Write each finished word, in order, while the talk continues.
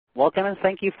Welcome and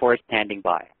thank you for standing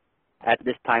by. At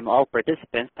this time, all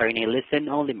participants are in a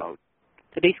listen-only mode.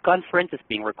 Today's conference is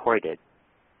being recorded.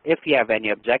 If you have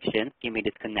any objections, you may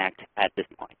disconnect at this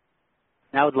point.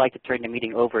 Now I would like to turn the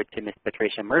meeting over to Ms.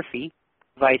 Patricia Murphy,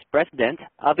 Vice President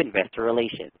of Investor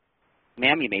Relations.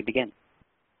 Ma'am, you may begin.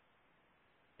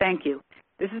 Thank you.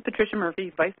 This is Patricia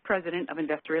Murphy, Vice President of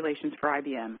Investor Relations for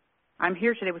IBM. I'm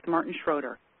here today with Martin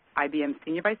Schroeter, IBM's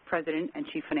Senior Vice President and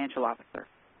Chief Financial Officer.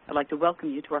 I'd like to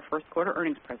welcome you to our first quarter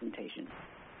earnings presentation.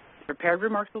 Prepared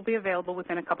remarks will be available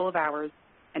within a couple of hours,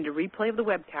 and a replay of the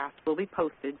webcast will be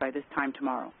posted by this time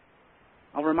tomorrow.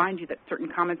 I'll remind you that certain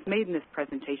comments made in this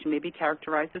presentation may be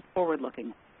characterized as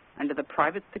forward-looking under the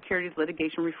Private Securities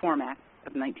Litigation Reform Act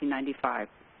of 1995.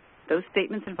 Those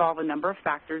statements involve a number of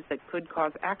factors that could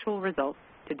cause actual results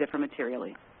to differ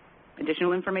materially.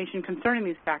 Additional information concerning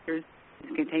these factors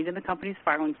is contained in the company's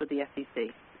filings with the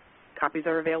SEC. Copies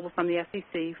are available from the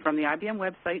SEC, from the IBM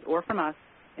website, or from us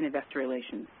in Investor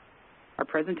Relations. Our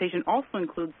presentation also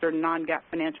includes certain non-GAAP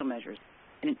financial measures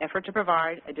in an effort to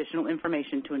provide additional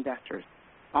information to investors.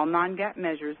 All non-GAAP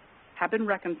measures have been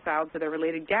reconciled to their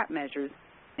related GAAP measures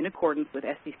in accordance with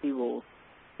SEC rules.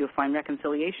 You'll find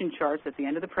reconciliation charts at the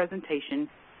end of the presentation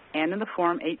and in the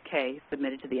Form 8-K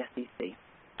submitted to the SEC.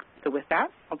 So with that,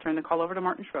 I'll turn the call over to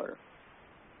Martin Schroeter.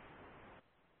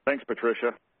 Thanks,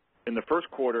 Patricia. In the first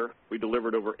quarter, we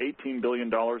delivered over $18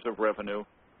 billion of revenue,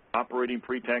 operating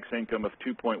pre-tax income of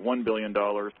 $2.1 billion,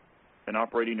 and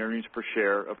operating earnings per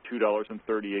share of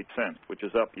 $2.38, which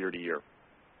is up year to year.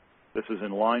 This is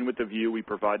in line with the view we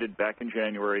provided back in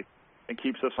January and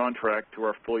keeps us on track to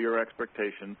our full-year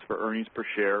expectations for earnings per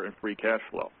share and free cash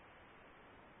flow.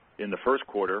 In the first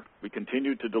quarter, we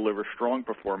continued to deliver strong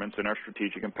performance in our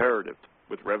strategic imperatives,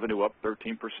 with revenue up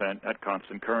 13% at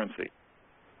constant currency.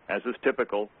 As is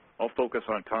typical, I'll focus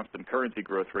on constant currency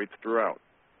growth rates throughout.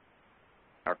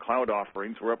 Our cloud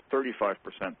offerings were up 35%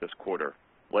 this quarter,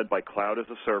 led by Cloud as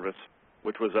a Service,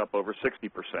 which was up over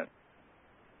 60%.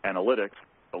 Analytics,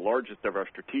 the largest of our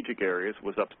strategic areas,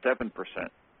 was up 7%.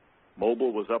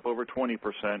 Mobile was up over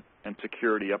 20%, and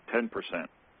security up 10%.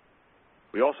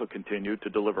 We also continued to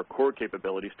deliver core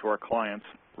capabilities to our clients,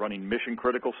 running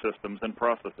mission-critical systems and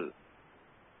processes.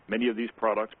 Many of these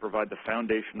products provide the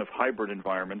foundation of hybrid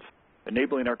environments,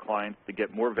 enabling our clients to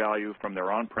get more value from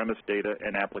their on-premise data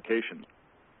and applications.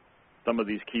 Some of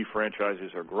these key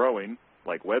franchises are growing,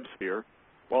 like WebSphere,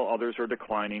 while others are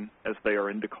declining as they are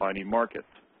in declining markets,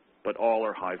 but all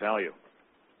are high value.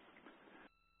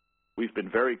 We've been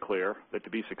very clear that to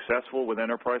be successful with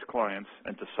enterprise clients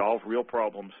and to solve real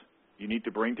problems, you need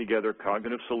to bring together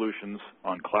cognitive solutions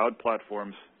on cloud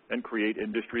platforms and create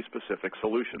industry-specific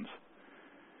solutions.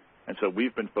 And so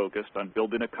we've been focused on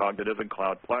building a cognitive and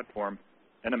cloud platform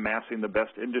and amassing the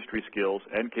best industry skills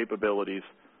and capabilities,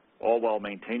 all while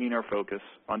maintaining our focus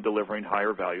on delivering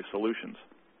higher value solutions.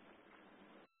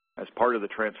 As part of the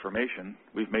transformation,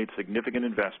 we've made significant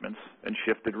investments and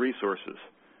shifted resources.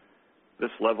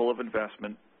 This level of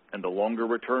investment and the longer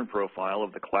return profile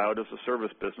of the Cloud as a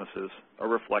Service businesses are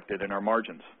reflected in our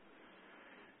margins.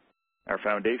 Our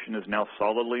foundation is now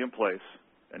solidly in place,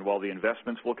 and while the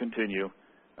investments will continue,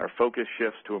 our focus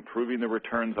shifts to improving the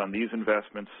returns on these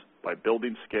investments by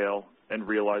building scale and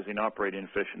realizing operating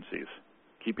efficiencies,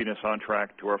 keeping us on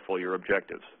track to our full-year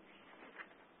objectives.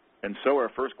 And so our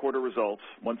first quarter results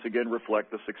once again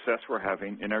reflect the success we're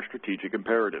having in our strategic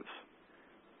imperatives.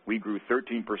 We grew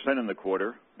 13% in the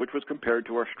quarter, which was compared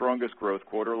to our strongest growth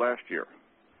quarter last year.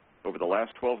 Over the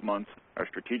last 12 months, our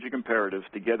strategic imperatives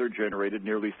together generated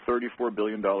nearly $34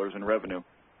 billion in revenue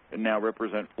and now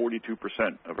represent 42%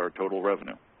 of our total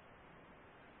revenue.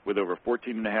 With over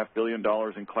 $14.5 billion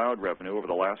in cloud revenue over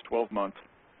the last 12 months,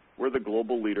 we're the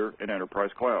global leader in enterprise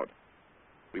cloud.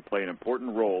 We play an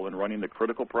important role in running the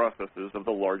critical processes of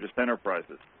the largest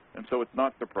enterprises, and so it's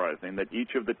not surprising that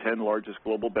each of the 10 largest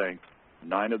global banks,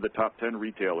 9 of the top 10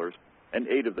 retailers, and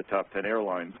 8 of the top 10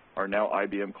 airlines are now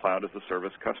IBM Cloud as a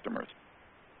Service customers.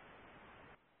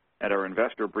 At our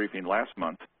investor briefing last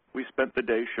month, we spent the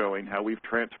day showing how we've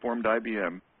transformed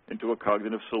IBM into a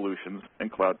cognitive solutions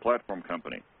and cloud platform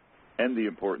company, and the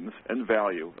importance and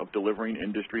value of delivering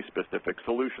industry-specific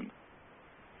solutions.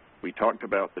 We talked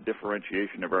about the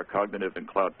differentiation of our cognitive and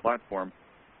cloud platform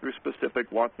through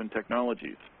specific Watson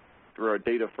technologies, through our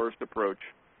data-first approach,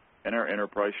 and our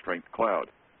enterprise strength cloud.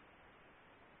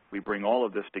 We bring all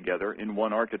of this together in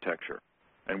one architecture,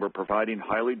 and we're providing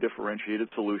highly differentiated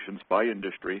solutions by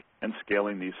industry and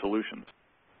scaling these solutions.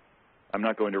 I'm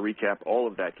not going to recap all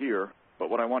of that here, but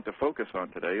what I want to focus on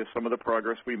today is some of the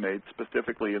progress we made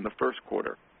specifically in the first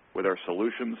quarter with our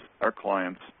solutions, our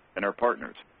clients, and our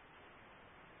partners.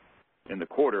 In the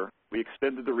quarter, we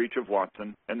extended the reach of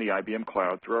Watson and the IBM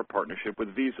Cloud through our partnership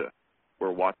with Visa,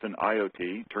 where Watson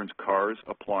IoT turns cars,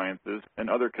 appliances, and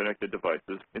other connected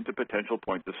devices into potential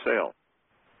points of sale.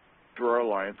 Through our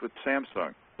alliance with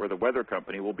Samsung, where the Weather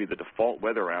Company will be the default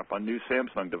weather app on new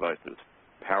Samsung devices,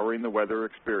 powering the weather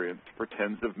experience for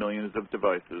tens of millions of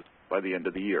devices by the end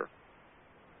of the year.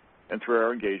 And through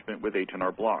our engagement with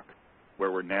H&R Block,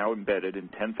 where we're now embedded in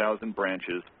 10,000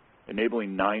 branches,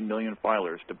 enabling 9 million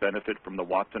filers to benefit from the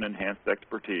Watson-enhanced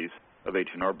expertise of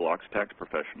H&R Block's tax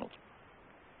professionals.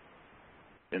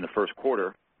 In the first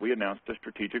quarter, we announced a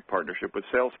strategic partnership with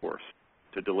Salesforce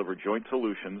to deliver joint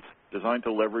solutions designed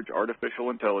to leverage artificial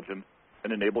intelligence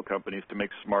and enable companies to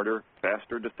make smarter,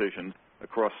 faster decisions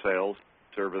across sales,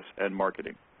 service, and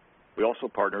marketing. We also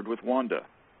partnered with Wanda,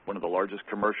 one of the largest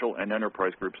commercial and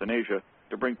enterprise groups in Asia,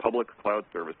 to bring public cloud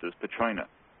services to China.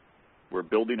 We're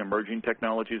building emerging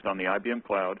technologies on the IBM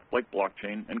Cloud like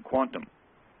blockchain and quantum.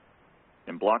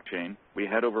 In blockchain, we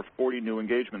had over 40 new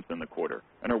engagements in the quarter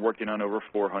and are working on over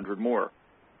 400 more.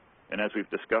 And as we've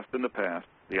discussed in the past,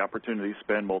 the opportunities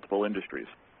span multiple industries.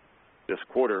 This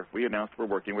quarter, we announced we're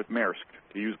working with Maersk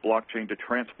to use blockchain to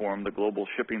transform the global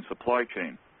shipping supply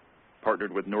chain,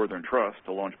 partnered with Northern Trust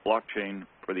to launch blockchain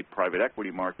for the private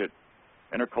equity market,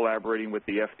 and are collaborating with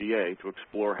the FDA to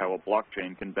explore how a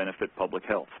blockchain can benefit public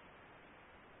health.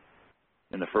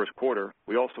 In the first quarter,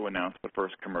 we also announced the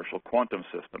first commercial quantum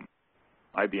system.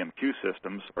 IBM Q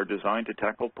systems are designed to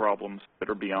tackle problems that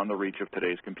are beyond the reach of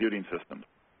today's computing systems.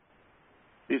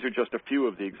 These are just a few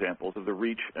of the examples of the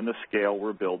reach and the scale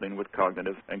we're building with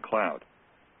Cognitive and Cloud,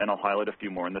 and I'll highlight a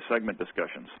few more in the segment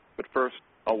discussions. But first,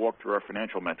 I'll walk through our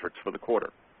financial metrics for the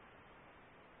quarter.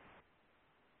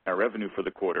 Our revenue for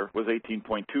the quarter was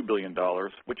 $18.2 billion,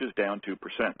 which is down 2%.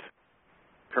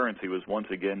 Currency was once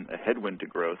again a headwind to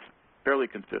growth, fairly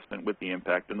consistent with the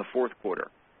impact in the fourth quarter.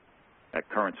 At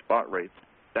current spot rates,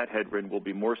 that headwind will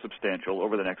be more substantial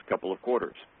over the next couple of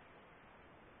quarters.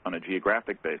 On a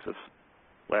geographic basis,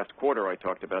 last quarter I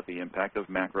talked about the impact of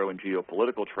macro and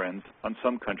geopolitical trends on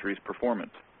some countries'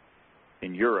 performance.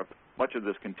 In Europe, much of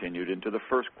this continued into the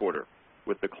first quarter,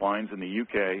 with declines in the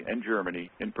UK and Germany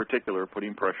in particular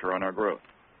putting pressure on our growth.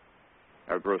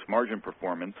 Our gross margin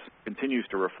performance continues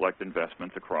to reflect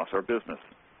investments across our business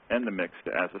and the mix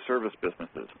to as-a-service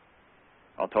businesses.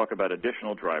 I'll talk about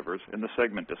additional drivers in the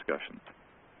segment discussions.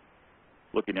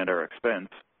 Looking at our expense,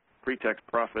 pre-tax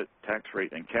profit, tax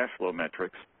rate, and cash flow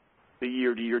metrics, the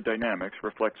year-to-year dynamics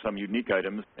reflect some unique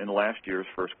items in last year's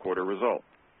first quarter results.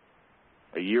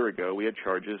 A year ago, we had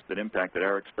charges that impacted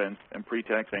our expense and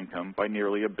pre-tax income by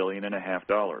nearly $1.5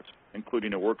 billion,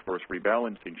 including a workforce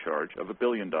rebalancing charge of $1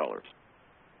 billion.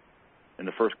 In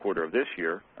the first quarter of this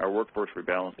year, our workforce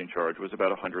rebalancing charge was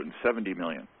about $170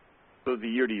 million. So the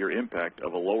year-to-year impact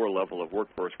of a lower level of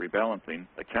workforce rebalancing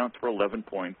accounts for 11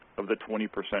 points of the 20%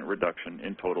 reduction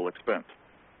in total expense.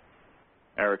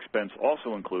 Our expense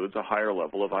also includes a higher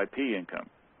level of IP income,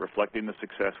 reflecting the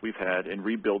success we've had in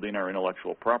rebuilding our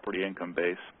intellectual property income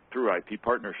base through IP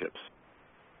partnerships.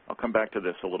 I'll come back to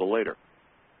this a little later.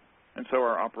 And so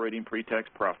our operating pre-tax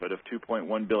profit of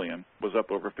 $2.1 billion was up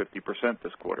over 50%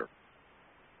 this quarter.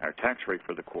 Our tax rate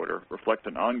for the quarter reflects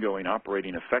an ongoing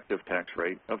operating effective tax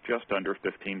rate of just under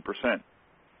 15%,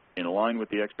 in line with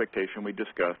the expectation we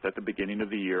discussed at the beginning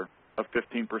of the year of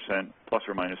 15% plus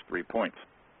or minus 3 points.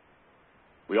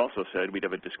 We also said we'd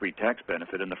have a discrete tax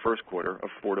benefit in the first quarter of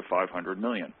 $400 to $500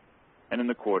 million, and in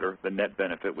the quarter, the net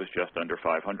benefit was just under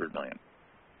 $500 million.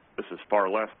 This is far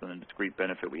less than the discrete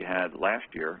benefit we had last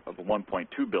year of $1.2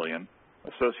 billion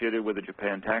associated with a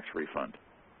Japan tax refund.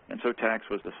 And so tax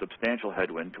was a substantial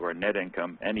headwind to our net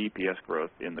income and EPS growth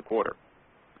in the quarter.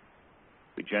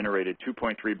 We generated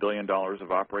 $2.3 billion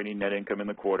of operating net income in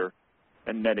the quarter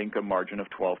and net income margin of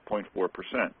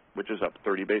 12.4%, which is up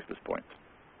 30 basis points.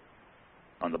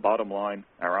 On the bottom line,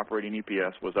 our operating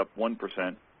EPS was up 1%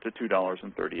 to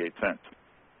 $2.38.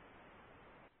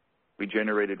 We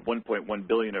generated $1.1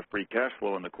 billion of free cash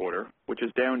flow in the quarter, which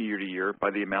is down year to year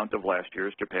by the amount of last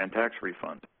year's Japan tax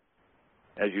refund.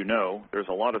 As you know, there's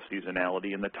a lot of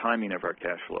seasonality in the timing of our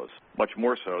cash flows, much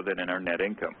more so than in our net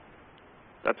income.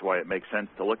 That's why it makes sense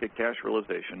to look at cash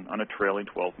realization on a trailing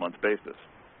 12-month basis.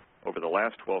 Over the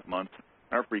last 12 months,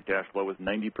 our free cash flow was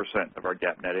 90% of our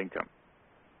GAAP net income.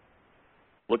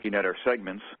 Looking at our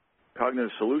segments,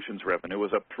 Cognitive Solutions revenue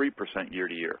was up 3% year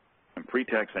to year, and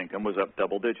pre-tax income was up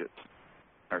double digits.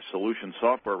 Our solution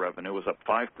software revenue was up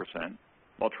 5%,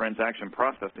 while transaction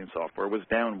processing software was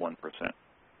down 1%.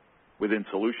 Within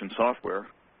solution software,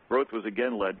 growth was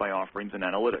again led by offerings in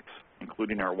analytics,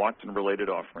 including our Watson-related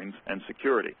offerings and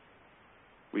security.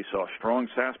 We saw strong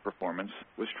SaaS performance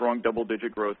with strong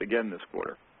double-digit growth again this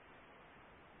quarter.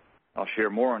 I'll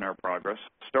share more on our progress,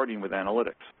 starting with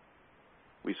analytics.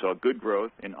 We saw good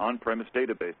growth in on-premise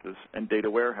databases and data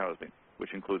warehousing,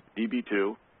 which includes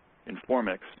DB2,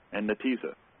 Informix, and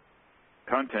Netezza.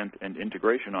 Content and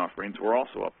integration offerings were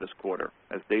also up this quarter,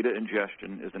 as data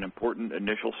ingestion is an important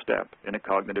initial step in a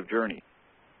cognitive journey.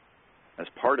 As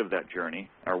part of that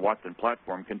journey, our Watson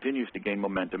platform continues to gain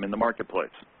momentum in the marketplace.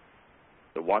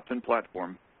 The Watson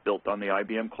platform, built on the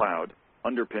IBM Cloud,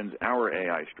 underpins our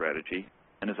AI strategy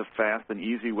and is a fast and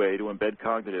easy way to embed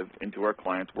cognitive into our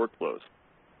clients' workflows.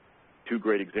 Two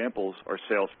great examples are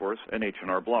Salesforce and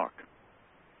H&R Block.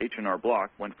 H&R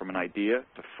Block went from an idea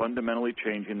to fundamentally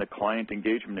changing the client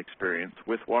engagement experience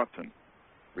with Watson,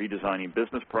 redesigning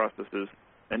business processes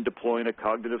and deploying a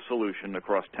cognitive solution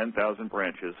across 10,000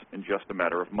 branches in just a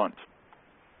matter of months.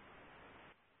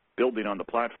 Building on the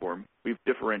platform, we've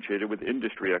differentiated with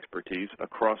industry expertise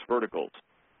across verticals.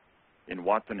 In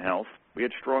Watson Health, we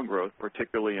had strong growth,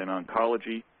 particularly in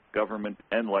oncology, government,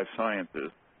 and life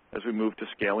sciences, as we moved to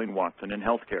scaling Watson in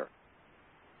healthcare.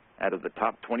 Out of the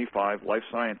top 25 life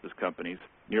sciences companies,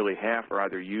 nearly half are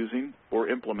either using or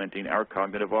implementing our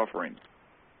cognitive offerings.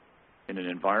 In an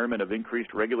environment of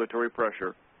increased regulatory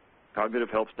pressure, cognitive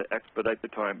helps to expedite the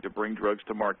time to bring drugs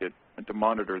to market and to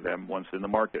monitor them once in the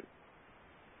market.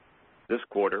 This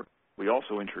quarter, we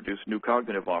also introduced new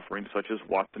cognitive offerings such as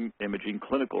Watson Imaging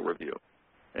Clinical Review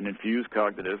and infused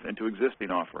cognitive into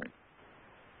existing offerings.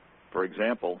 For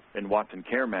example, in Watson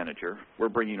Care Manager, we're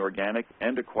bringing organic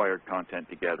and acquired content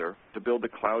together to build a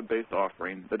cloud-based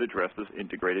offering that addresses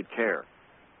integrated care.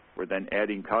 We're then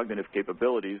adding cognitive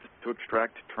capabilities to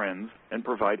extract trends and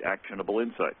provide actionable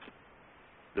insights.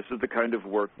 This is the kind of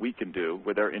work we can do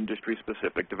with our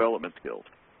industry-specific development skills.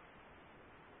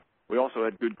 We also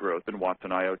had good growth in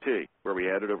Watson IoT, where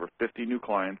we added over 50 new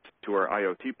clients to our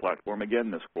IoT platform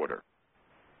again this quarter.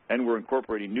 And we're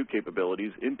incorporating new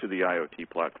capabilities into the IoT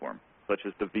platform, such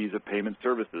as the Visa Payment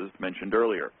Services mentioned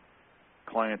earlier.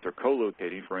 Clients are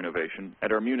co-locating for innovation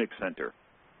at our Munich center,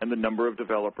 and the number of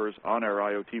developers on our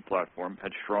IoT platform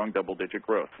had strong double-digit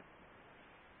growth.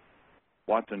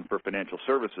 Watson for Financial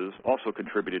Services also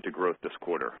contributed to growth this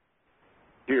quarter.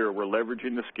 Here, we're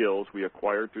leveraging the skills we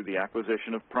acquired through the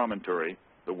acquisition of Promontory,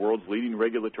 the world's leading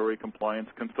regulatory compliance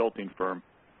consulting firm,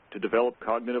 to develop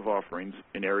cognitive offerings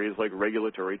in areas like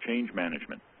regulatory change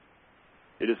management.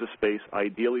 It is a space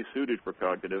ideally suited for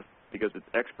cognitive because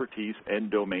it's expertise and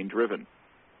domain-driven.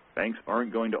 Banks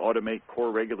aren't going to automate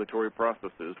core regulatory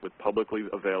processes with publicly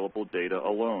available data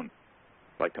alone.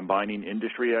 By combining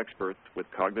industry experts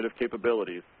with cognitive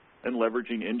capabilities and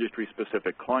leveraging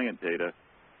industry-specific client data,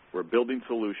 we're building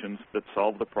solutions that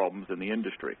solve the problems in the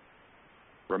industry.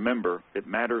 Remember, it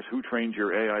matters who trains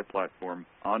your AI platform,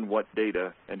 on what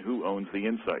data, and who owns the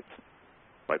insights.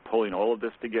 By pulling all of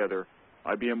this together,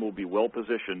 IBM will be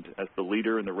well-positioned as the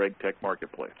leader in the RegTech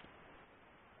marketplace.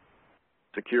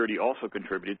 Security also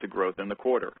contributed to growth in the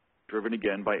quarter, driven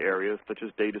again by areas such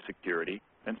as data security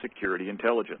and security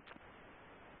intelligence.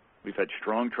 We've had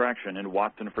strong traction in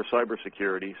Watson for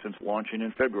cybersecurity since launching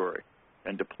in February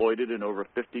and deployed it in over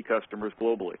 50 customers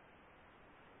globally.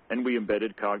 And we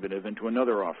embedded cognitive into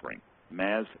another offering,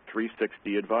 MAS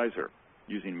 360 Advisor,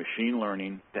 using machine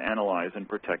learning to analyze and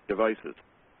protect devices.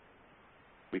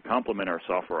 We complement our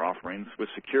software offerings with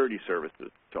security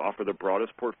services to offer the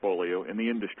broadest portfolio in the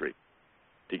industry.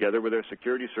 Together with our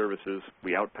security services,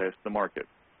 we outpaced the market.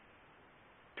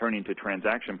 Turning to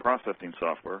transaction processing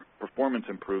software, performance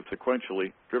improved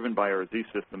sequentially, driven by our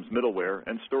zSystems middleware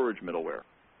and storage middleware.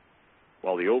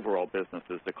 While the overall business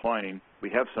is declining, we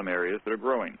have some areas that are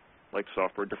growing, like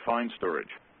software-defined storage.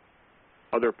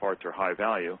 Other parts are high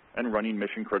value and running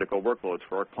mission-critical workloads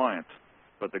for our clients,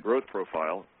 but the growth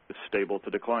profile is stable to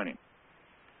declining.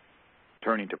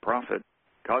 Turning to profit,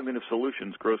 Cognitive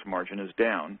Solutions gross margin is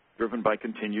down, driven by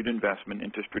continued investment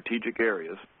into strategic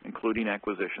areas, including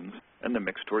acquisitions and the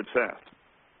mix towards SaaS.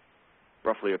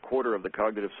 Roughly a quarter of the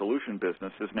Cognitive Solution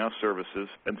business is now services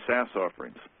and SaaS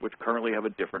offerings, which currently have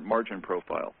a different margin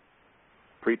profile.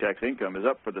 Pre-tax income is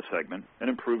up for the segment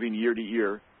and improving year to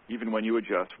year, even when you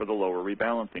adjust for the lower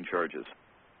rebalancing charges.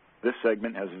 This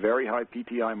segment has very high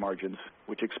PTI margins,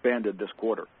 which expanded this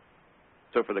quarter.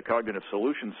 So for the Cognitive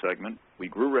Solutions segment, we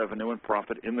grew revenue and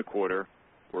profit in the quarter.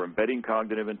 We're embedding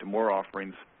cognitive into more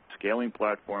offerings, scaling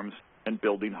platforms, and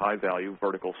building high-value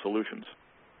vertical solutions.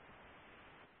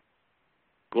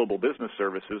 Global Business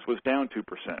Services was down 2%,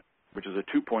 which is a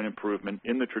 2-point improvement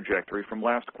in the trajectory from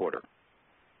last quarter.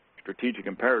 Strategic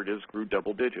imperatives grew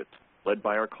double digits, led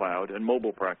by our cloud and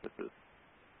mobile practices.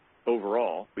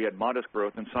 Overall, we had modest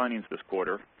growth in signings this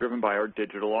quarter, driven by our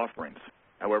digital offerings.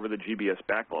 However, the GBS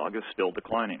backlog is still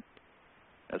declining.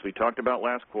 As we talked about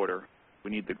last quarter,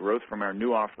 we need the growth from our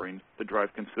new offerings to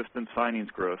drive consistent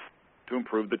signings growth to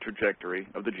improve the trajectory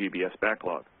of the GBS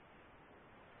backlog.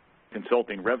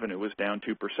 Consulting revenue was down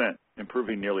 2%,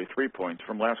 improving nearly 3 points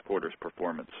from last quarter's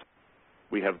performance.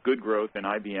 We have good growth in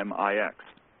IBM iX,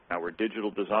 our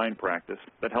digital design practice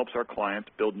that helps our clients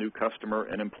build new customer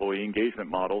and employee engagement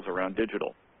models around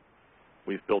digital.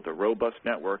 We've built a robust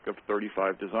network of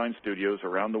 35 design studios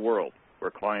around the world where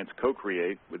clients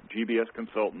co-create with GBS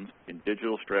consultants in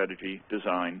digital strategy,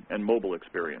 design, and mobile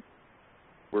experience.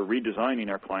 We're redesigning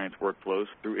our clients' workflows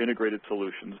through integrated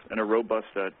solutions and a robust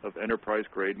set of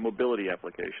enterprise-grade mobility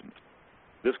applications.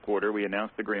 This quarter, we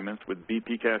announced agreements with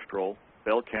BP Castrol,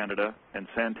 Bell Canada, and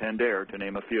Santander, to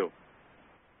name a few.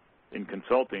 In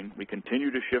consulting, we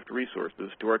continue to shift resources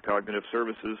to our cognitive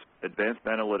services, advanced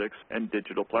analytics, and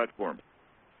digital platforms,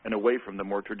 and away from the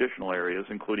more traditional areas,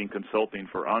 including consulting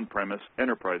for on-premise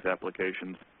enterprise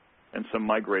applications and some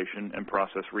migration and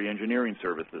process re-engineering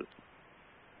services.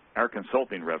 Our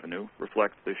consulting revenue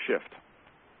reflects this shift.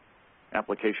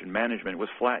 Application management was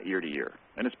flat year to year,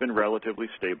 and it's been relatively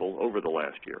stable over the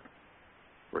last year.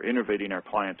 We're innovating our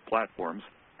clients' platforms,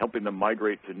 helping them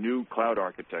migrate to new cloud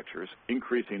architectures,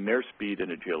 increasing their speed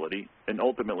and agility, and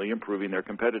ultimately improving their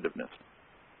competitiveness.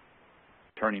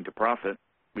 Turning to profit,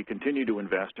 we continue to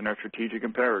invest in our strategic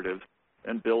imperatives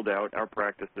and build out our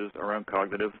practices around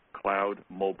cognitive, cloud,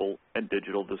 mobile, and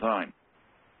digital design.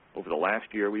 Over the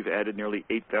last year, we've added nearly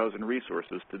 8,000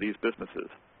 resources to these businesses.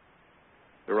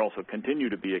 There also continue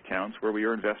to be accounts where we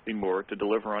are investing more to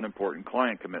deliver on important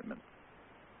client commitments.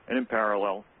 And in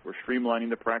parallel, we're streamlining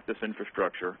the practice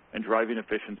infrastructure and driving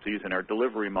efficiencies in our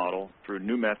delivery model through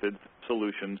new methods,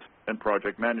 solutions, and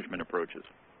project management approaches.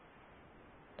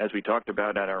 As we talked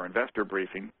about at our investor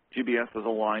briefing, GBS has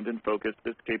aligned and focused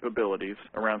its capabilities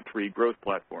around 3 growth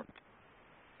platforms.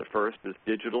 The first is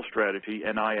digital strategy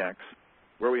and iX,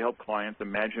 where we help clients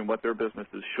imagine what their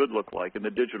businesses should look like in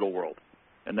the digital world,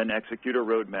 and then execute a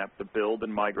roadmap to build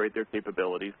and migrate their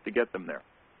capabilities to get them there.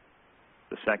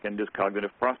 The second is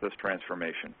cognitive process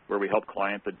transformation, where we help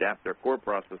clients adapt their core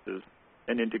processes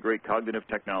and integrate cognitive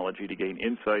technology to gain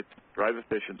insights, drive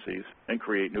efficiencies, and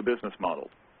create new business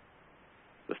models.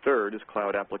 The third is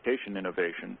cloud application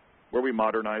innovation, where we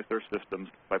modernize their systems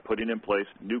by putting in place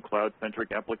new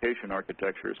cloud-centric application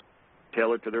architectures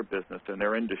tailored to their business and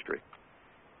their industry.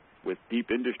 With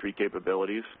deep industry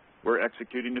capabilities, we're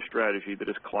executing a strategy that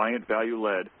is client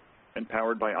value-led and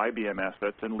powered by IBM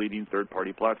assets and leading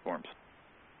third-party platforms.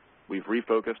 We've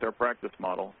refocused our practice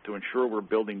model to ensure we're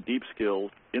building deep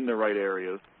skills in the right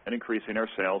areas and increasing our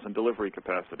sales and delivery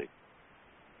capacity.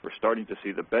 We're starting to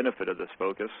see the benefit of this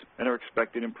focus and are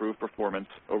expecting improved performance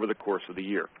over the course of the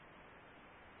year.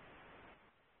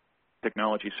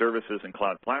 Technology services and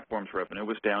cloud platforms revenue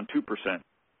was down 2%.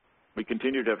 We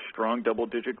continue to have strong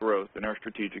double-digit growth in our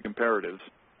strategic imperatives,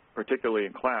 particularly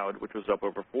in cloud, which was up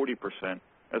over 40%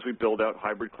 as we build out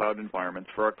hybrid cloud environments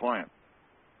for our clients.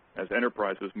 As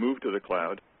enterprises move to the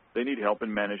cloud, they need help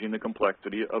in managing the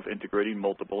complexity of integrating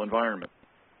multiple environments.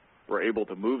 We're able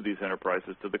to move these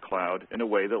enterprises to the cloud in a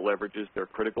way that leverages their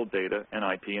critical data and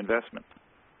IT investments.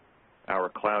 Our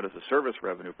cloud as a service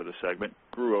revenue for the segment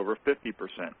grew over 50%,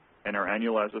 and our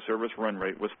annual as a service run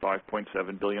rate was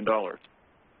 $5.7 billion.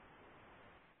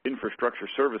 Infrastructure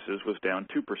services was down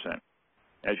 2%.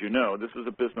 As you know, this is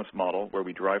a business model where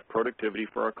we drive productivity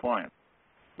for our clients.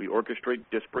 We orchestrate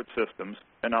disparate systems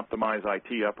and optimize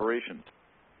IT operations.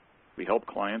 We help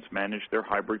clients manage their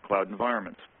hybrid cloud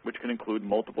environments, which can include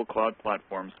multiple cloud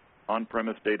platforms,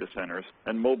 on-premise data centers,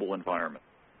 and mobile environments.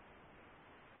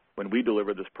 When we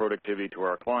deliver this productivity to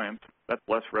our clients, that's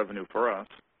less revenue for us,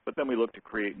 but then we look to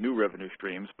create new revenue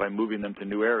streams by moving them to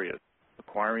new areas,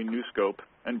 acquiring new scope,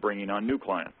 and bringing on new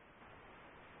clients.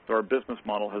 So our business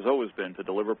model has always been to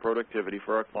deliver productivity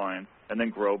for our clients and then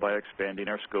grow by expanding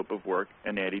our scope of work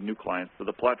and adding new clients to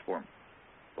the platform.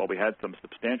 While we had some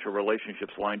substantial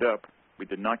relationships lined up, we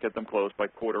did not get them closed by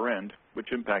quarter end,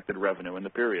 which impacted revenue in the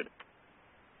period.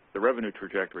 The revenue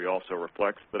trajectory also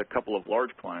reflects that a couple of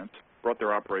large clients brought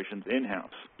their operations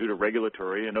in-house due to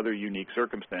regulatory and other unique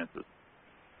circumstances.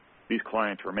 These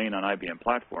clients remain on IBM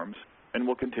platforms and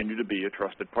will continue to be a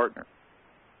trusted partner.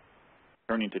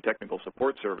 Turning to technical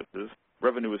support services,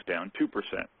 revenue was down 2%.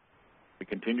 We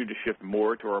continue to shift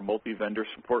more to our multi-vendor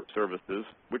support services,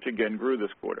 which again grew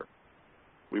this quarter.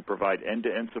 We provide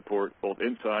end-to-end support both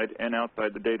inside and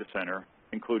outside the data center,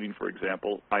 including, for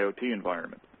example, IoT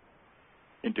environments.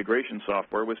 Integration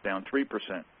software was down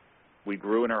 3%. We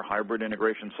grew in our hybrid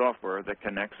integration software that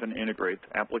connects and integrates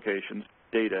applications,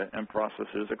 data, and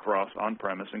processes across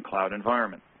on-premise and cloud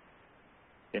environments.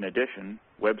 In addition,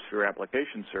 WebSphere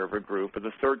Application Server grew for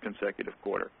the third consecutive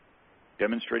quarter,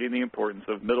 demonstrating the importance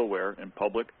of middleware in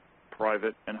public,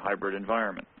 private, and hybrid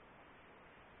environments.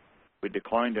 We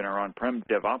declined in our on-prem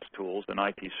DevOps tools and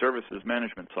IT services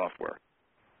management software.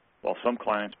 While some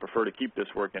clients prefer to keep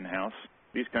this work in-house,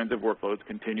 these kinds of workloads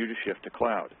continue to shift to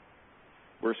cloud.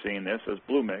 We're seeing this as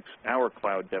Bluemix, our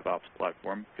cloud DevOps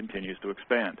platform, continues to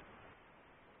expand.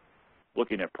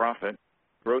 Looking at profit,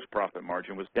 gross profit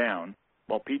margin was down,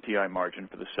 while PTI margin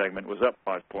for the segment was up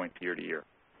 5 points year to year.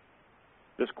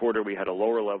 This quarter we had a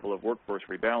lower level of workforce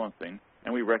rebalancing,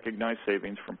 and we recognized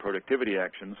savings from productivity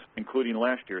actions, including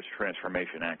last year's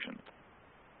transformation actions.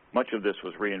 Much of this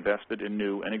was reinvested in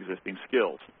new and existing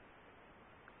skills.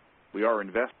 We are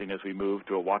investing as we move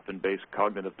to a Watson-based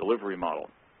cognitive delivery model.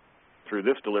 Through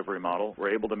this delivery model,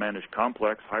 we're able to manage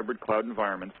complex hybrid cloud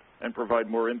environments and provide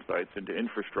more insights into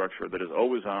infrastructure that is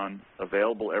always on,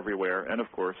 available everywhere, and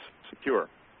of course, secure.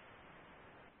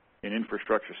 In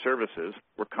infrastructure services,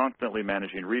 we're constantly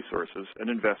managing resources and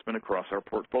investment across our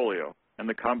portfolio, and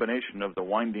the combination of the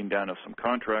winding down of some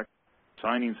contracts,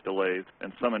 signings delays,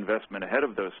 and some investment ahead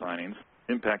of those signings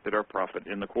impacted our profit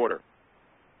in the quarter.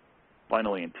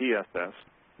 Finally, in TSS,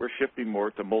 we're shifting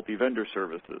more to multi-vendor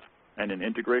services, and in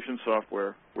integration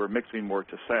software, we're mixing more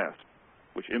to SaaS,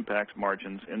 which impacts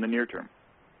margins in the near term.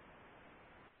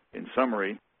 In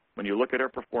summary, when you look at our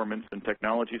performance in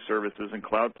technology services and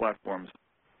cloud platforms,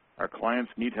 our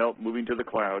clients need help moving to the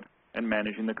cloud and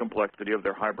managing the complexity of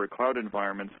their hybrid cloud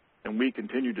environments, and we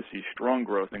continue to see strong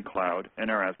growth in cloud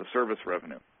and our as-a-service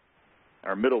revenue.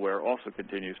 Our middleware also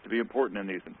continues to be important in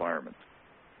these environments.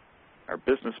 Our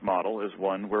business model is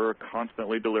one where we're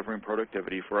constantly delivering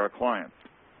productivity for our clients.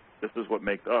 This is what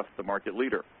makes us the market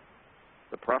leader.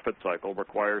 The profit cycle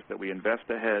requires that we invest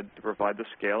ahead to provide the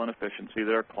scale and efficiency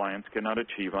that our clients cannot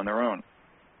achieve on their own.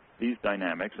 These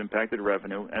dynamics impacted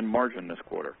revenue and margin this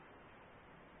quarter.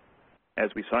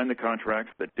 As we sign the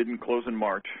contracts that didn't close in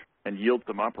March and yield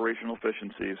some operational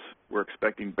efficiencies, we're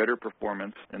expecting better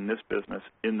performance in this business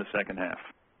in the second half.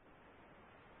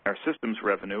 Our systems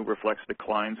revenue reflects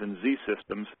declines in Z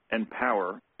Systems and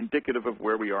Power, indicative of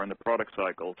where we are in the product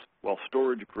cycles, while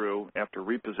storage grew after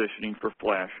repositioning for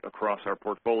flash across our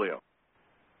portfolio.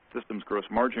 Systems gross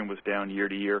margin was down year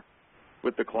to year,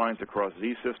 with declines across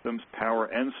Z Systems, Power,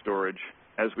 and storage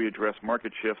as we address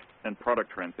market shifts and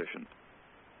product transitions.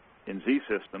 In Z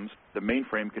Systems, the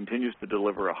mainframe continues to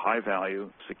deliver a high-value,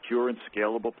 secure, and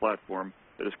scalable platform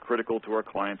that is critical to our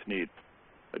clients' needs,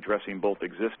 addressing both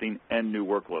existing and new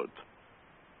workloads.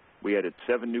 We added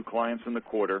 7 new clients in the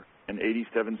quarter and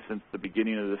 87 since the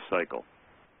beginning of this cycle.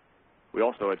 We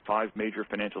also had 5 major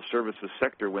financial services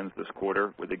sector wins this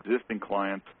quarter with existing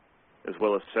clients, as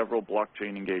well as several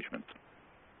blockchain engagements.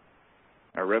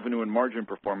 Our revenue and margin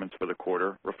performance for the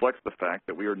quarter reflects the fact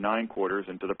that we are 9 quarters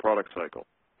into the product cycle,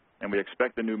 and we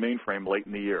expect a new mainframe late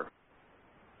in the year.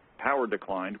 Power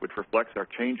declined, which reflects our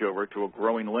changeover to a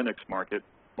growing Linux market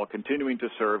while continuing to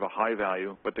serve a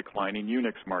high-value but declining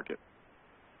Unix market.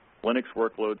 Linux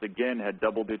workloads again had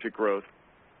double-digit growth,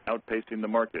 outpacing the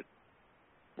market.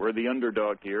 We're the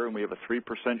underdog here, and we have a 3%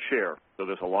 share, so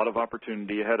there's a lot of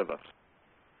opportunity ahead of us.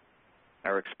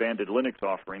 Our expanded Linux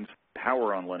offerings,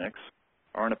 Power on Linux,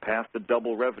 are on a path to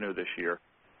double revenue this year,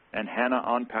 and HANA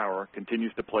on Power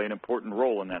continues to play an important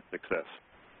role in that success.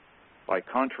 By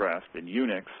contrast, in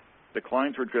Unix,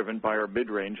 declines were driven by our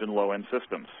mid-range and low-end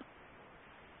systems.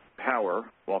 Power,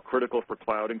 while critical for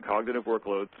cloud and cognitive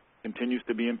workloads, continues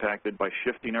to be impacted by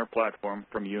shifting our platform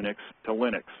from Unix to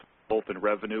Linux, both in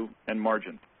revenue and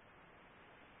margin.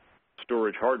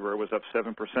 Storage hardware was up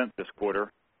 7% this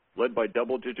quarter, led by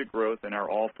double-digit growth in our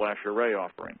all-flash array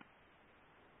offering.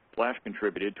 Flash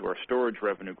contributed to our storage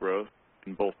revenue growth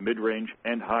in both mid-range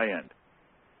and high-end.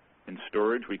 In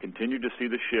storage, we continue to see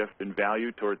the shift in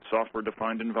value towards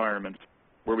software-defined environments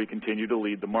where we continue to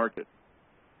lead the market.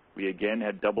 We again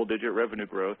had double-digit revenue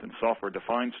growth in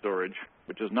software-defined storage,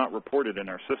 which is not reported in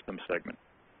our systems segment.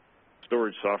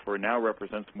 Storage software now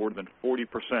represents more than 40%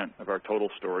 of our total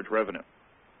storage revenue.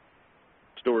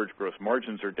 Storage gross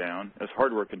margins are down as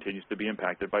hardware continues to be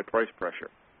impacted by price pressure.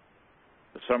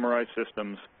 To summarize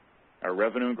systems, our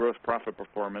revenue and gross profit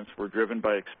performance were driven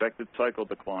by expected cycle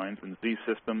declines in Z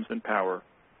Systems and Power,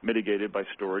 mitigated by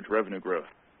storage revenue growth.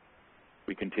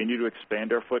 We continue to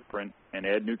expand our footprint and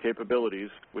add new capabilities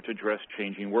which address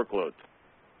changing workloads.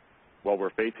 While we're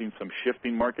facing some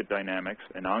shifting market dynamics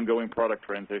and ongoing product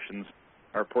transitions,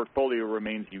 our portfolio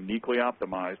remains uniquely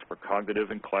optimized for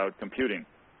cognitive and cloud computing.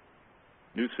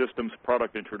 New systems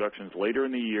product introductions later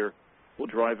in the year will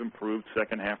drive improved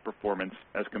second-half performance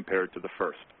as compared to the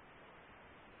first.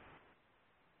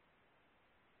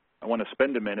 I want to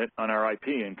spend a minute on our IP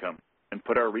income and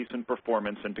put our recent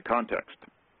performance into context.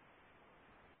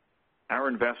 Our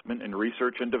investment in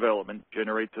research and development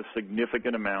generates a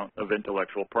significant amount of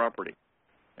intellectual property,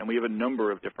 and we have a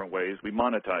number of different ways we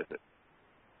monetize it.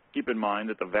 Keep in mind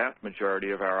that the vast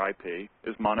majority of our IP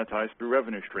is monetized through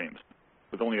revenue streams,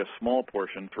 with only a small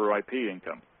portion through IP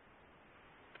income.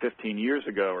 15 years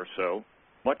ago or so,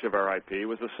 much of our IP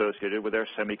was associated with our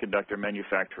semiconductor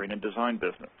manufacturing and design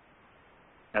business.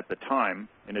 At the time,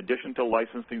 in addition to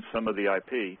licensing some of the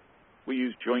IP, we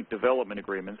used joint development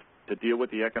agreements to deal with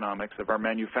the economics of our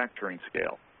manufacturing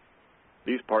scale.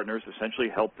 These partners essentially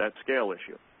helped that scale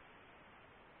issue.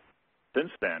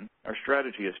 Since then, our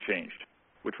strategy has changed,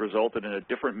 which resulted in a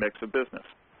different mix of business.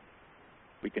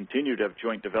 We continue to have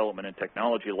joint development and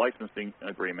technology licensing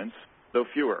agreements, though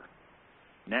fewer.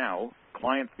 Now,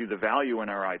 clients see the value in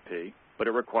our IP, but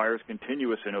it requires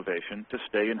continuous innovation to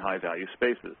stay in high-value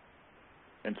spaces.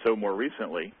 And so more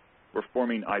recently, we're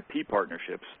forming IP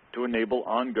partnerships to enable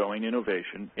ongoing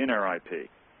innovation in our IP,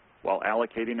 while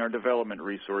allocating our development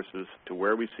resources to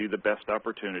where we see the best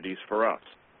opportunities for us.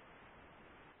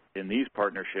 In these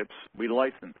partnerships, we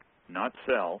license, not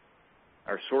sell,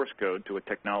 our source code to a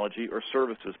technology or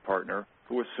services partner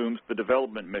who assumes the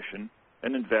development mission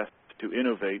and invests to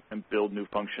innovate and build new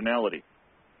functionality,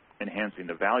 enhancing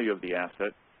the value of the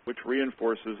asset, which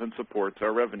reinforces and supports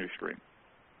our revenue stream.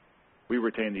 We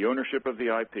retain the ownership of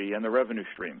the IP and the revenue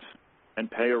streams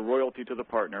and pay a royalty to the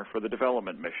partner for the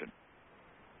development mission.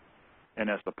 And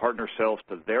as the partner sells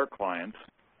to their clients,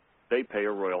 they pay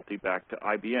a royalty back to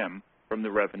IBM from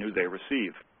the revenue they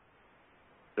receive.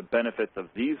 The benefits of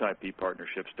these IP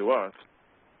partnerships to us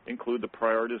include the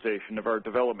prioritization of our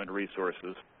development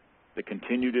resources, the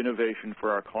continued innovation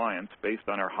for our clients based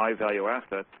on our high-value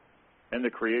assets, and the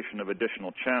creation of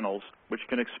additional channels which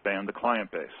can expand the client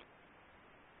base.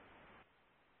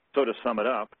 So to sum it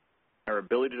up, our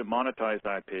ability to monetize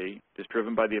IP is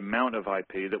driven by the amount of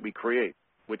IP that we create,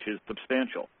 which is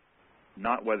substantial,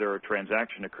 not whether a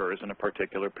transaction occurs in a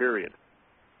particular period.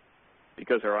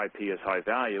 Because our IP is high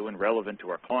value and relevant to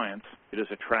our clients, it is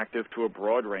attractive to a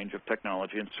broad range of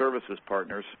technology and services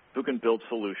partners who can build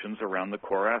solutions around the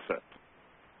core assets.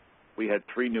 We had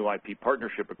 3 new IP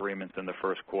partnership agreements in the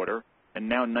first quarter, and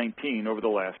now 19 over the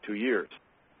last 2 years.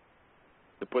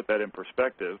 To put that in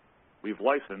perspective, we've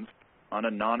licensed, on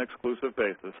a non-exclusive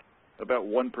basis, about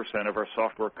 1% of our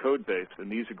software code base in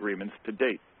these agreements to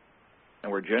date,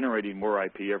 and we're generating more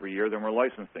IP every year than we're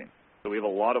licensing, so we have a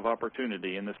lot of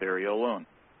opportunity in this area alone.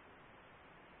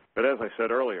 But as I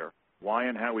said earlier, why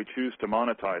and how we choose to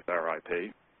monetize our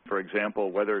IP, for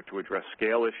example, whether to address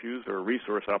scale issues or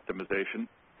resource optimization,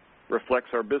 reflects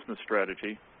our business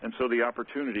strategy, and so the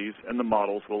opportunities and the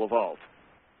models will evolve.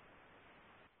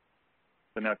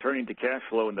 So now turning to cash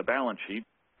flow and the balance sheet,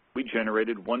 we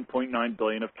generated $1.9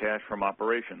 billion of cash from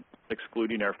operations,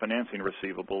 excluding our financing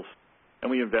receivables,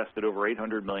 and we invested over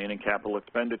 $800 million in capital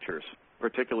expenditures,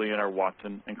 particularly in our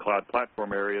Watson and cloud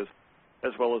platform areas,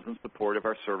 as well as in support of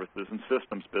our services and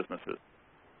systems businesses.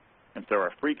 And so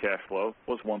our free cash flow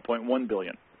was $1.1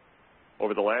 billion.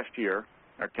 Over the last year,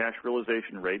 our cash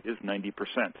realization rate is 90%.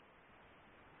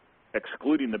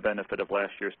 Excluding the benefit of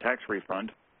last year's tax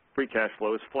refund, free cash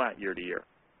flow is flat year to year.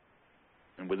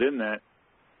 And within that,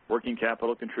 working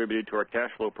capital contributed to our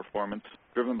cash flow performance,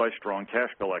 driven by strong cash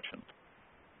collections.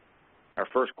 Our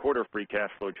first quarter free cash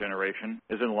flow generation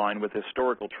is in line with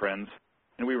historical trends,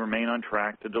 and we remain on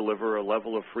track to deliver a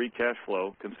level of free cash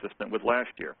flow consistent with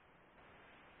last year.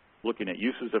 Looking at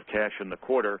uses of cash in the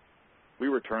quarter, we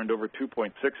returned over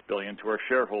 $2.6 billion to our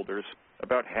shareholders,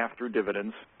 about half through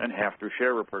dividends and half through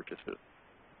share repurchases.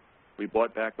 We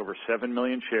bought back over 7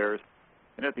 million shares,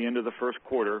 and at the end of the first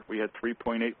quarter, we had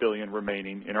 $3.8 billion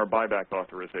remaining in our buyback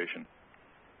authorization.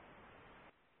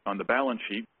 On the balance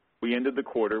sheet, we ended the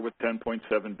quarter with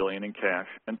 $10.7 billion in cash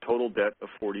and total debt of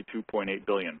 $42.8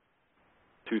 billion.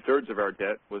 2/3 of our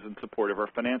debt was in support of our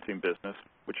financing business,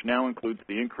 which now includes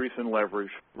the increase in leverage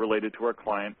related to our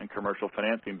client and commercial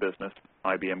financing business,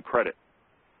 IBM Credit.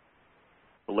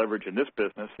 The leverage in this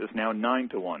business is now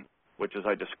 9-to-1, which, as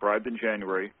I described in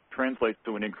January, translates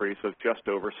to an increase of just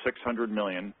over $600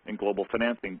 million in global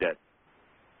financing debt.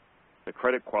 The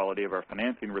credit quality of our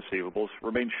financing receivables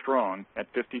remains strong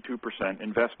at 52%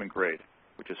 investment grade,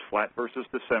 which is flat versus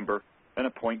December and a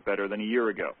point better than a year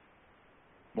ago.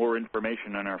 More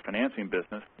information on our financing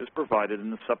business is provided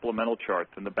in the supplemental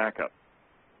charts in the backup.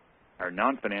 Our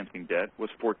non-financing debt was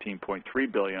 $14.3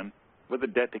 billion, with a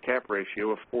debt-to-cap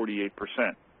ratio of 48%,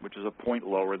 which is a point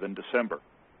lower than December.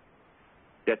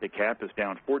 Debt-to-cap is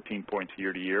down 14 points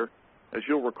year to year, as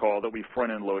you'll recall that we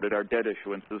front-end loaded our debt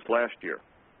issuances last year.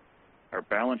 our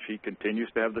balance sheet continues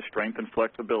to have the strength and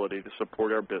flexibility to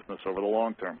support our business over the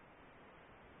long term.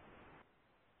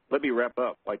 Let me wrap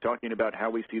up by talking about how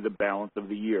we see the balance of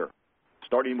the year,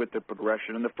 starting with the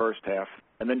progression in the first half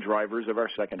and then drivers of our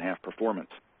second half performance.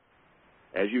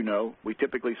 As you know, we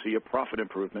typically see a profit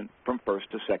improvement from first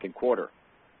to second quarter.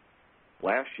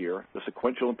 Last year, the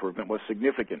sequential improvement was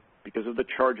significant because of the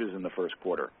charges in the first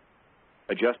quarter.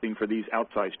 Adjusting for these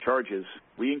outsized charges,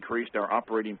 we increased our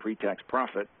operating pre-tax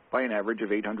profit by an average of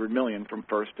 $800 million from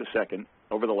first to second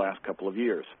over the last couple of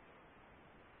years.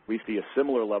 We see a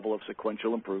similar level of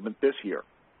sequential improvement this year,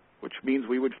 which means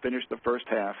we would finish the first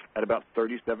half at about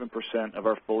 37% of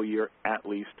our full year at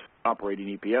least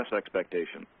operating EPS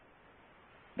expectation.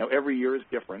 Now, every year is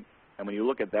different, and when you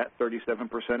look at that 37%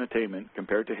 attainment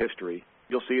compared to history,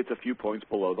 you'll see it's a few points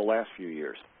below the last few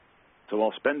years. So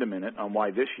I'll spend a minute on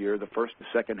why this year the first to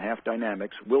second half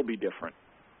dynamics will be different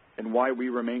and why we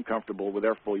remain comfortable with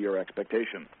our full year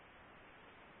expectation.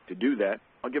 To do that,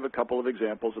 I'll give a couple of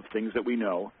examples of things that we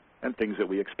know and things that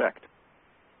we expect.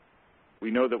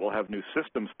 We know that we'll have new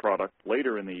systems product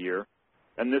later in the year,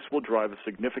 and this will drive a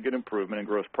significant improvement in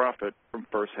gross profit from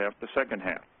first half to second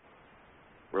half.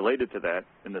 Related to that,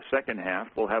 in the second half,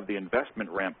 we'll have the investment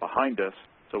ramp behind us,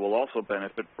 so we'll also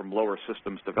benefit from lower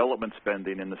systems development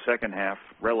spending in the second half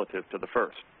relative to the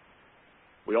first.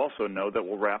 We also know that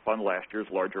we'll wrap on last year's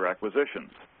larger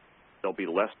acquisitions. They'll be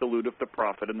less dilutive to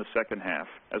profit in the second half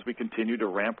as we continue to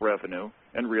ramp revenue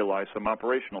and realize some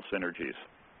operational synergies.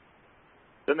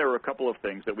 Then there are a couple of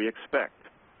things that we expect,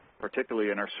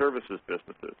 particularly in our services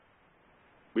businesses.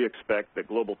 We expect that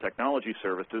Global Technology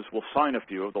Services will sign a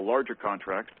few of the larger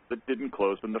contracts that didn't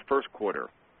close in the first quarter,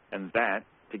 and that,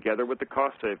 together with the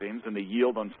cost savings and the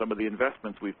yield on some of the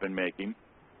investments we've been making,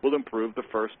 will improve the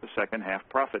first to second half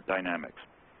profit dynamics.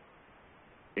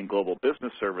 In Global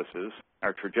Business Services,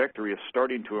 our trajectory is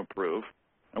starting to improve,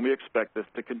 and we expect this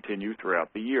to continue throughout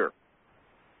the year.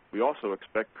 We also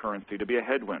expect currency to be a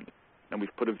headwind, and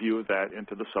we've put a view of that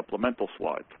into the supplemental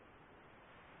slides.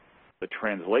 The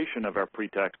translation of our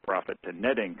pre-tax profit to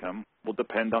net income will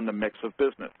depend on the mix of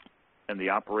business, and the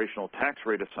operational tax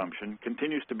rate assumption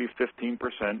continues to be 15%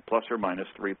 plus or minus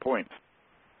 3 points.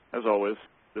 As always,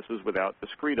 this is without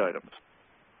discrete items.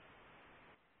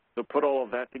 So put all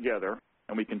of that together,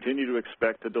 and we continue to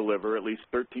expect to deliver at least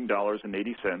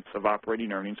 $13.80 of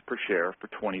operating earnings per share for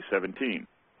 2017,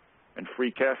 and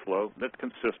free cash flow that's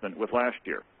consistent with last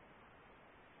year.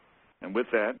 And with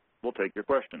that, we'll take your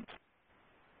questions.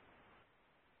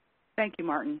 Thank you,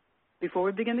 Martin. Before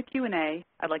we begin the Q&A,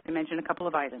 I'd like to mention a couple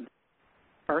of items.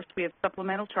 First, we have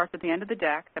supplemental charts at the end of the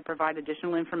deck that provide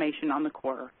additional information on the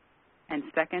quarter. And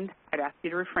second, I'd ask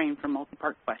you to refrain from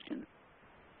multi-part questions.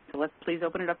 So let's please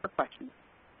open it up for questions.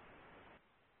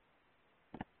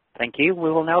 Thank you. We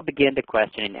will now begin the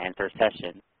question and answer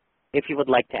session. If you would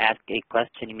like to ask a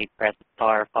question, you may press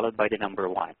star followed by the number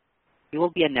 1. You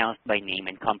will be announced by name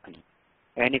and company.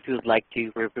 And if you would like to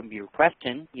remove your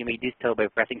question, you may do so by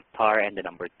pressing star and the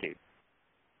number 2.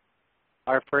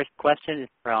 Our first question is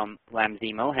from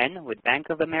Wamsi Mohan with Bank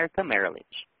of America Merrill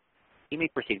Lynch. You may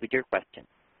proceed with your question.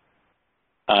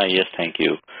 Yes, thank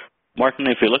you. Martin,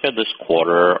 if you look at this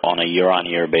quarter on a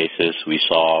year-on-year basis, we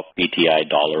saw PTI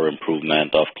dollar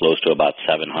improvement of close to about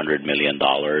 $700 million.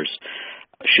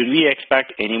 Should we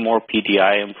expect any more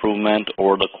PTI improvement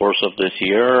over the course of this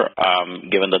year,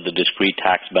 given that the discrete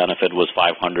tax benefit was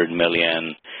 $500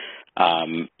 million?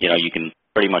 You can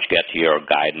pretty much get to your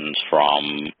guidance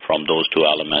from those two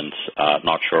elements.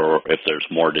 Not sure if there's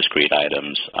more discrete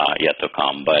items yet to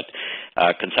come, but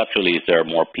conceptually, is there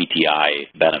more PTI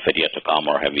benefit yet to come,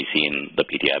 or have we seen the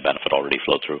PTI benefit already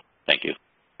flow through? Thank you.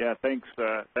 Yeah, thanks,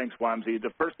 Wamsi.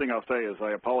 The first thing I'll say is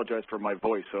I apologize for my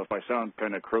voice, so if I sound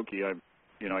kind of croaky, I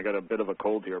got a bit of a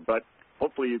cold here, but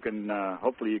hopefully you can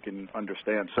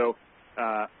understand. So,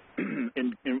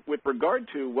 with regard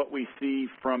to what we see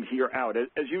from here out,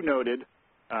 as you noted,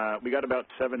 we got about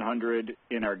 700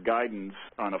 in our guidance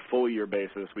on a full year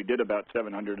basis. We did about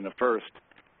 700 in the first.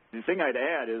 The thing I'd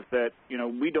add is that,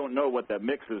 we don't know what that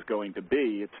mix is going to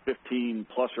be. It's 15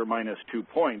 plus or minus 2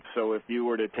 points. So if you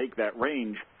were to take that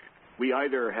range, we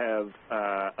either have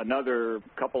another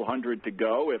couple hundred to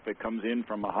go if it comes in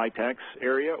from a high tax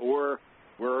area, or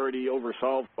we're already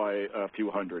oversolved by a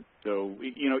few hundred. So,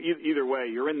 either way,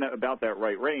 you're in about that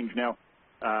right range. Now,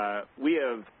 we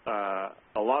have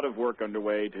a lot of work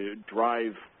underway to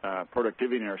drive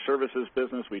productivity in our services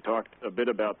business. We talked a bit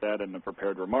about that in the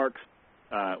prepared remarks.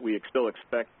 We still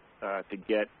expect to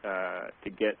get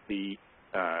the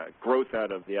growth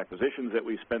out of the acquisitions that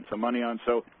we spent some money on.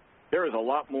 So there is a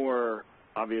lot more,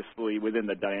 obviously, within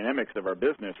the dynamics of our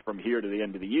business from here to the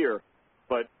end of the year.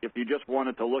 But if you just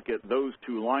wanted to look at those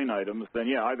two line items, then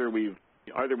yeah, either we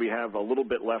have a little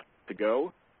bit left to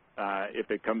go if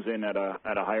it comes in at a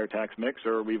higher tax mix,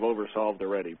 or we've oversolved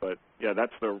already. But yeah,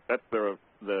 that's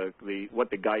what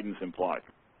the guidance implies.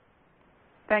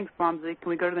 Thanks, Wamsley. Can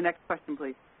we go to the next question,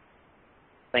 please?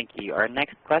 Thank you. Our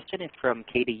next question is from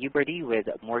Katy Huberty with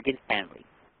Morgan Stanley.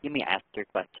 You may ask your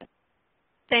question.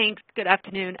 Thanks. Good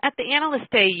afternoon. At the Analyst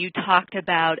Day, you talked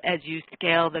about as you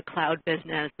scale the cloud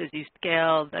business, as you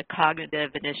scale the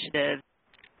cognitive initiative,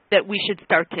 that we should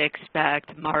start to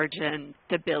expect margin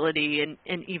stability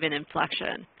and even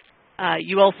inflection.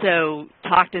 You also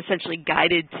talked, essentially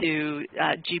guided to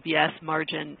GBS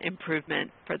margin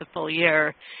improvement for the full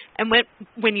year. And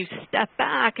when you step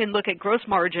back and look at gross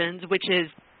margins, which is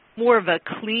more of a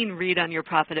clean read on your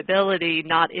profitability,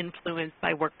 not influenced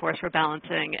by workforce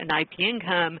rebalancing and IP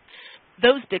income,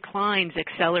 those declines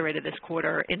accelerated this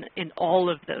quarter in all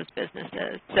of those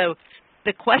businesses. So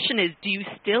the question is, do you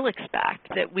still expect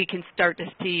that we can start to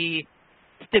see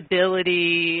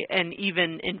stability and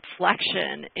even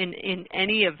inflection in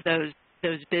any of those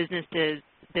businesses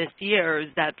this year, or is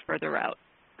that further out?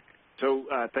 So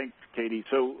thanks, Katie.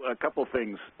 So a couple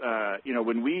things.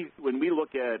 When we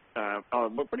look at,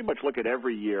 we'll pretty much look at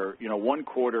every year. One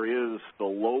quarter is the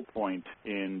low point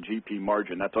in GP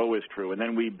margin. That's always true, and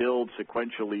then we build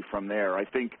sequentially from there. I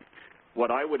think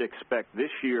what I would expect this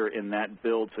year in that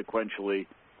build sequentially,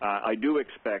 I do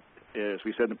expect, as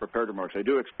we said in the prepared remarks, I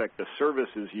do expect the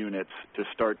services units to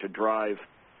start to drive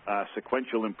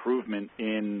sequential improvement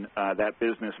in that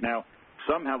business. Now,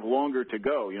 some have longer to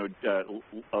go,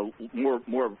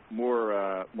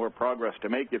 more progress to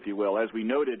make, if you will. As we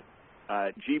noted,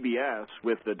 GBS,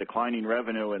 with the declining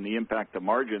revenue and the impact to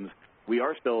margins, we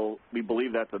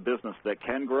believe that's a business that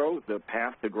can grow. The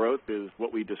path to growth is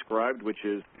what we described, which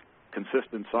is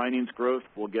consistent signings growth.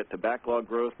 We'll get to backlog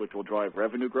growth, which will drive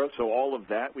revenue growth. So all of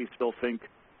that we still think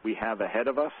we have ahead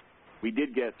of us. We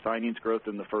did get signings growth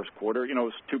in the first quarter. It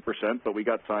was 2%, but we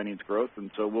got signings growth,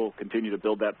 and so we'll continue to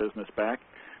build that business back.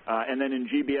 And then in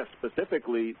GBS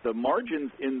specifically, the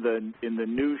margins in the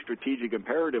new strategic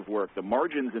imperative work, the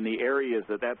margins in the areas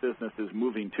that business is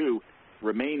moving to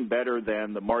remain better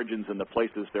than the margins in the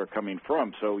places they're coming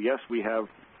from. So yes, we have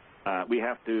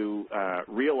to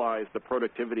realize the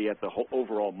productivity at the whole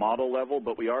overall model level,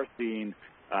 but we are seeing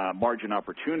margin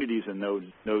opportunities in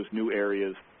those new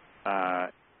areas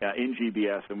in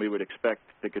GBS, and we would expect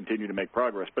to continue to make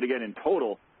progress. But again, in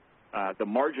total, the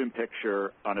margin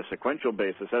picture on a sequential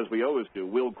basis, as we always do,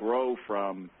 will grow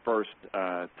from first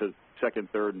to second,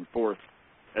 third, and fourth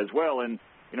as well. And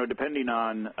depending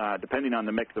on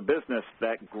the mix of business,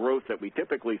 that growth that we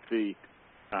typically see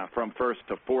from first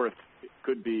to fourth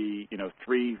could be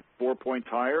 3-4 points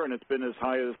higher, and it's been as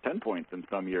high as 10 points in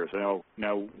some years.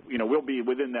 Now we'll be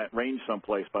within that range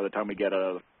someplace by the time we get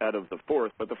out of the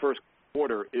fourth, but the first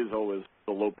quarter is always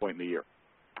the low point in the year.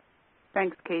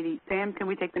 Thanks, Katie. Sam, can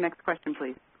we take the next question,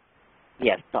 please?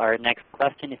 Yes, our next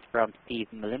question is from Steve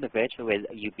Milunovich with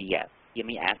UBS. You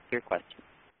may ask your question.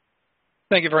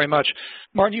 Thank you very much.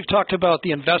 Martin, you've talked about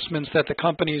the investments that the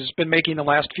company's been making the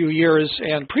last few years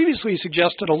and previously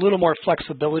suggested a little more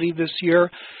flexibility this year.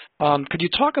 Could you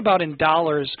talk about in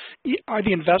dollars, are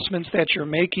the investments that you're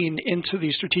making into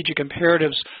these strategic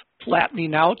imperatives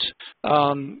flattening out?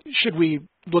 Should we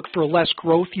look for less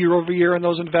growth year over year in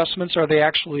those investments? Are they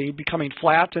actually becoming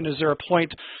flat? And is there a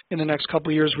point in the next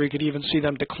couple of years where you could even see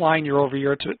them decline year over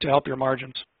year to help your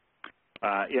margins?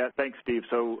 Yeah, thanks, Steve.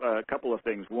 So a couple of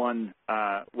things. One,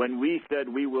 when we said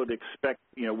we would expect,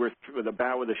 we're through the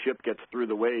bow of the ship gets through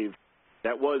the wave,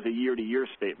 that was a year-to-year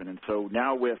statement. And so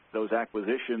now with those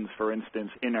acquisitions, for instance,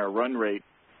 in our run rate,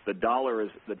 the dollar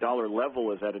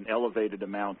level is at an elevated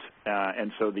amount,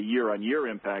 and so the year-on-year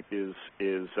impact is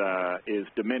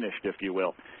diminished, if you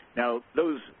will. Now,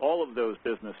 all of those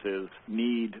businesses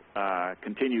need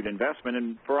continued investment,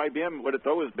 and for IBM, what it's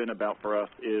always been about for us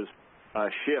is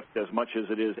shift as much as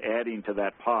it is adding to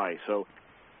that pie. So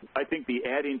I think the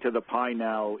adding to the pie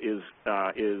now is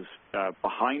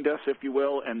behind us, if you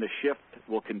will, and the shift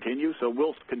will continue. So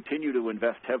we'll continue to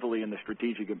invest heavily in the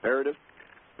strategic imperative,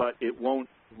 but it won't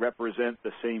represent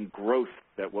the same growth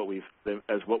as what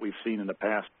we've seen in the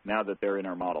past now that they're in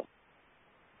our model.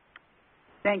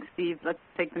 Thanks, Steve. Let's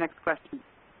take the next question.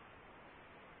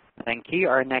 Thank you.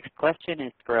 Our next question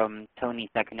is from Tony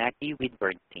Sacconaghi with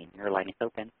Bernstein. Your line is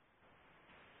open.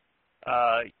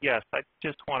 Yes, I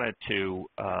just wanted to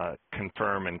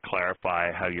confirm and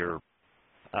clarify how you're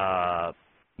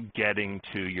getting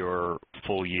to your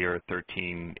full year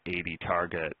 1380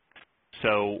 target.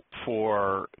 So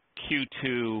for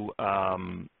Q2,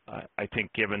 I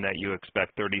think given that you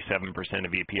expect 37%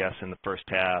 of EPS in the first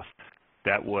half,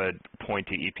 that would point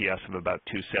to EPS of about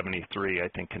 $2.73. I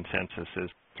think consensus is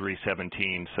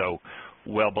 $3.17, so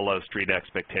well below street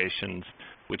expectations,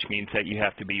 which means that you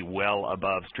have to be well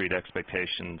above street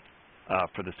expectations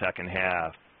for the second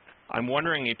half. I'm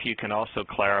wondering if you can also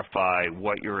clarify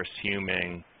what you're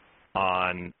assuming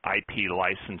on IP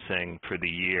licensing for the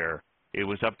year. It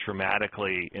was up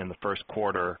dramatically in the first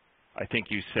quarter. I think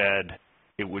you said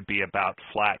it would be about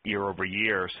flat year over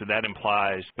year, so that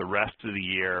implies the rest of the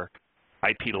year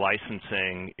IP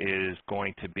licensing is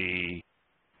going to be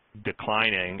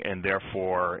declining and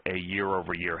therefore a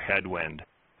year-over-year headwind.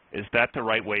 Is that the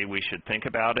right way we should think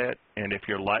about it? And if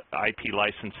your IP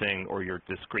licensing or your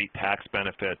discrete tax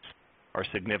benefits are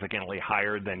significantly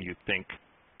higher than you think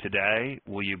today,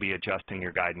 will you be adjusting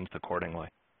your guidance accordingly?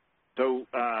 So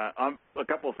a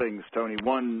couple of things, Tony.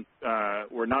 One,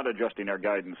 we're not adjusting our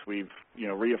guidance. We've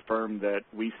reaffirmed that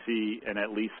we see an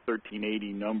at least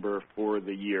 1380 number for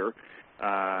the year,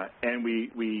 and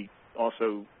we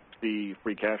also see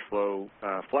free cash flow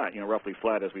flat, roughly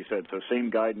flat, as we said. So same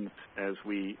guidance as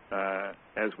we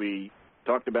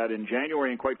talked about in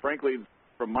January, and quite frankly,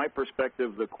 from my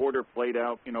perspective, the quarter played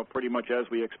out pretty much as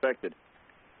we expected.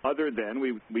 Other than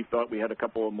we thought we had a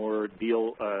couple more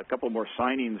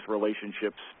signings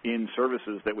relationships in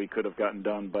services that we could have gotten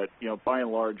done, but by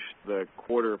and large the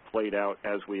quarter played out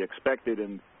as we expected,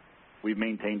 and we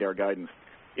maintained our guidance.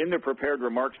 In the prepared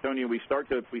remarks, Tony, we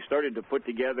started to put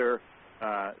together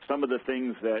some of the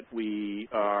things that we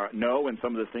know and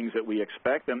some of the things that we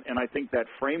expect, and I think that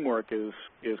framework is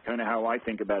kind of how I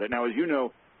think about it. Now, as you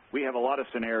know, we have a lot of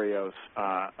scenarios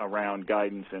around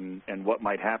guidance and what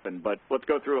might happen, but let's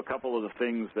go through a couple of the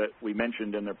things that we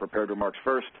mentioned in the prepared remarks.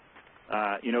 First,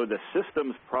 the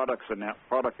systems product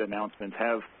announcements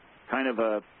have kind of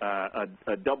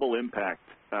a double impact.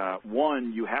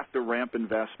 One, you have to ramp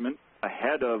investment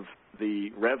ahead of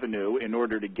the revenue in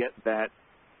order to get that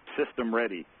system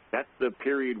ready. That's the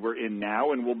period we're in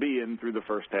now and will be in through the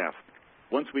first half.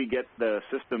 Once we get the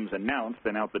systems announced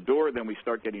and out the door, then we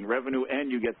start getting revenue,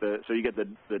 and you get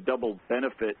the double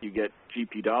benefit. You get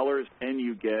GP dollars, and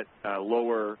you get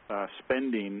lower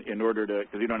spending in order to,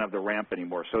 because you don't have the ramp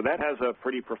anymore. So that has a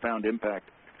pretty profound impact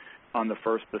on the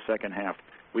second half.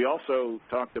 We also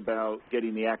talked about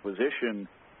getting the acquisitions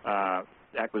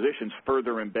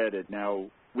further embedded. Now,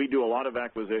 we do a lot of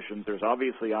acquisitions. There's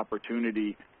obviously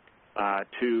opportunity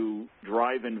to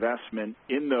drive investment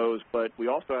in those, but we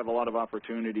also have a lot of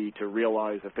opportunity to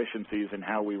realize efficiencies in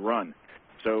how we run.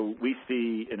 So we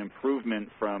see an improvement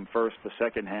from first to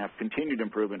second half, continued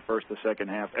improvement first to second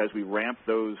half as we ramp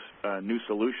those new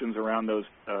solutions around those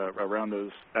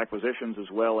acquisitions, as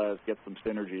well as get some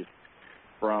synergies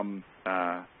from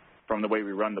the way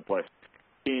we run the place.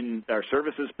 In our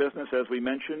services business, as we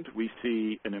mentioned, we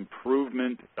see an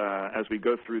improvement as we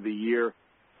go through the year,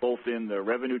 both in the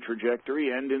revenue trajectory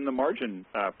and in the margin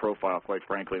profile, quite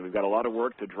frankly. We've got a lot of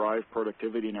work to drive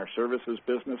productivity in our services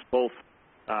business, both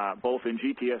in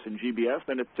GTS and GBS,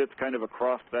 and it sits kind of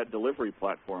across that delivery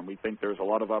platform. We think there's a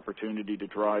lot of opportunity to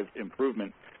drive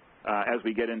improvement as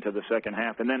we get into the second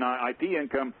half. And then IP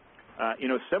income,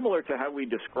 similar to how we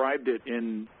described it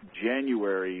in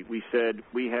January, we said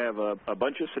we have a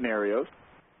bunch of scenarios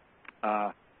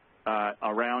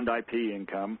around IP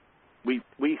income.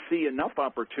 We see enough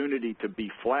opportunity to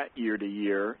be flat year to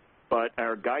year, but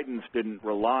our guidance didn't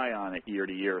rely on it year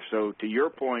to year. So to your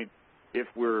point, if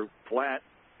we're flat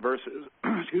versus,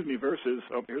 oh,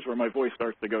 here's where my voice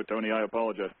starts to go, Tony, I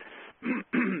apologize.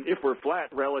 If we're flat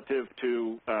relative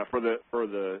to, for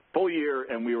the full year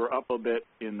and we were up a bit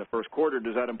in the first quarter,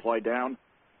 does that imply down?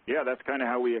 Yeah, that's kind of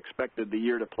how we expected the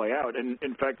year to play out. And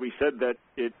in fact, we said that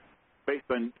based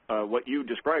on what you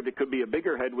described, it could be a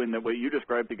bigger headwind than what you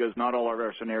described because not all of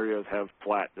our scenarios have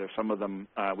flat. There's some of them,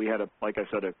 we had, like I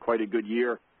said, quite a good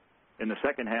year in the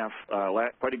second half,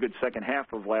 quite a good second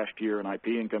half of last year in IP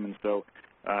income, and so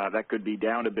that could be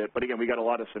down a bit. But again, we got a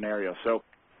lot of scenarios. So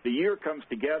the year comes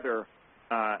together,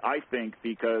 I think,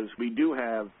 because we do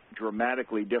have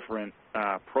dramatically different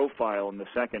profile in the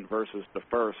second versus the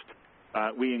first.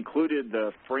 We included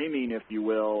the framing, if you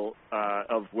will,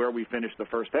 of where we finished the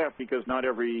first half because not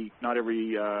every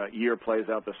year plays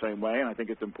out the same way, and I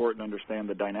think it's important to understand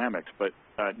the dynamics. But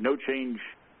no change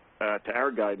to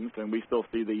our guidance, and we still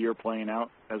see the year playing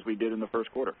out as we did in the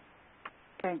first quarter.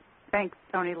 Okay. Thanks,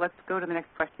 Tony. Let's go to the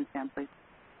next question, Sam, please.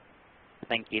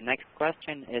 Thank you. Next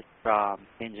question is from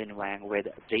Tien-Tsin Huang with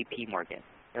J.P. Morgan.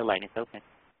 Your line is open.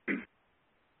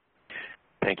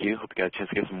 Thank you. Hope you got a chance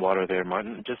to get some water there,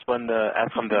 Martin. Just wanted to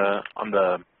ask on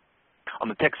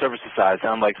the tech services side, it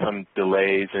sounded like some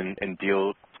delays in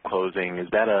deals closing. Is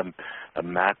that a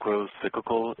macro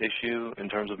cyclical issue in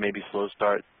terms of maybe slow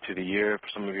start to the year for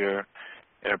some of your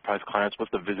enterprise clients?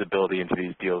 What's the visibility into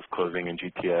these deals closing in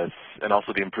GTS, and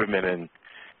also the improvement in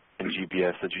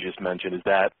GBS that you just mentioned? Does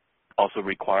that also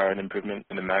require an improvement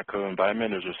in the macro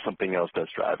environment, or is there something else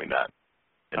that's driving that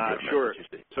improvement? Sure.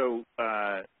 So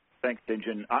thanks,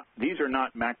 Tien-Tsin. These are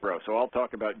not macro, so I'll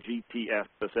talk about GTS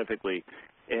specifically.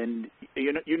 And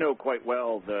you know quite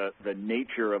well the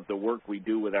nature of the work we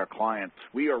do with our clients.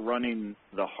 We are running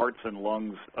the hearts and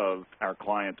lungs of our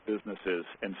clients' businesses.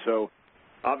 And so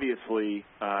obviously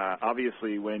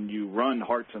when you run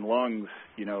hearts and lungs,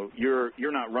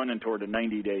 you're not running toward a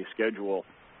 90-day schedule.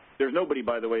 There's nobody,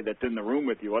 by the way, that's in the room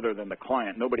with you other than the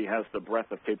client. Nobody has the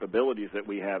breadth of capabilities that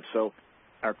we have. So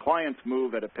our clients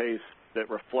move at a pace that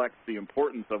reflects the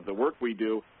importance of the work we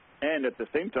do, and at the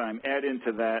same time add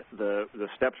into that the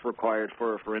steps required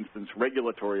for instance,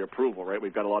 regulatory approval, right?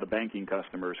 We've got a lot of banking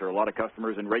customers or a lot of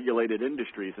customers in regulated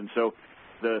industries. And so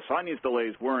the signings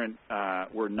delays were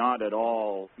not at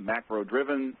all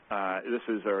macro-driven.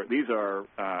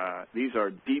 These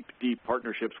are deep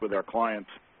partnerships with our clients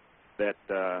that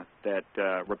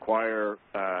require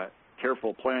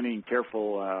careful planning,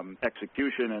 careful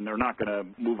execution, and they're not going to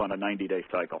move on a 90-day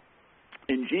cycle.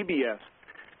 In GBS,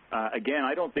 again,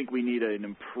 I don't think we need an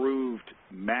improved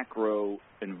macro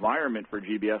environment for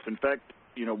GBS. In fact,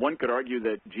 one could argue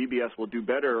that GBS will do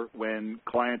better when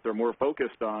clients are more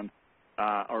focused on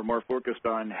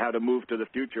how to move to the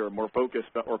future, more focused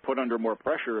or put under more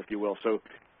pressure, if you will. So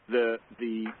the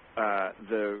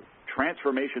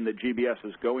transformation that GBS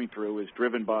is going through is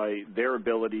driven by their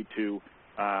ability to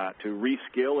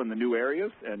reskill in the new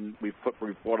areas, and we've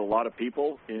brought a lot of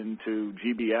people into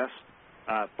GBS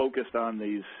focused on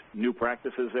these new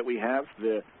practices that we have.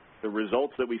 The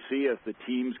results that we see as the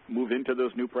teams move into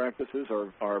those new practices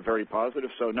are very positive.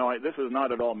 So no, this is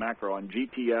not at all macro. On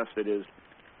GTS, it is,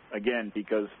 again,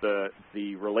 because the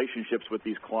relationships with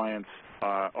these clients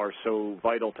are so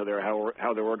vital to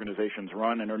how their organizations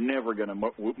run and are never going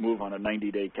to move on a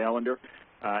 90-day calendar.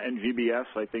 And GBS,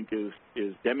 I think,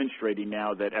 is demonstrating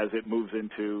now that as it moves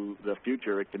into the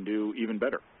future, it can do even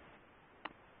better.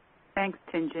 Thanks,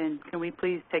 Tien-Tsin. Can we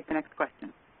please take the next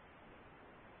question?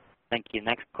 Thank you.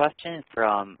 Next question is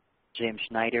from Jim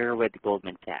Schneider with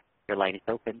Goldman Sachs. Your line is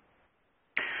open.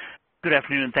 Good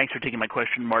afternoon, and thanks for taking my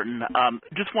question, Martin.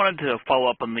 Just wanted to follow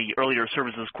up on the earlier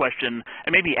services question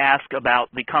and maybe ask about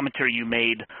the commentary you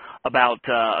made about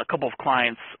a couple of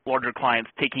clients, larger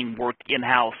clients, taking work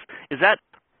in-house. Is that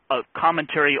a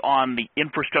commentary on the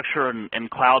infrastructure and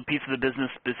cloud piece of the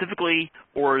business specifically,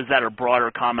 or is that a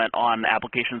broader comment on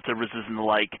application services and the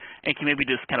like? And can you maybe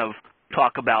just kind of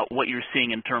talk about what you're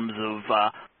seeing in terms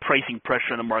of pricing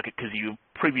pressure in the market, because you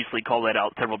previously called that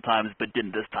out several times but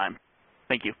didn't this time.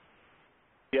 Thank you.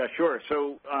 Yeah, sure.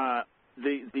 So I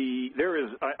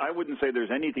wouldn't say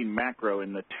there's anything macro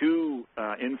in the two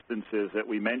instances that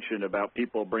we mentioned about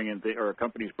people or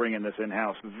companies bringing this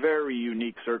in-house. Very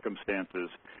unique circumstances.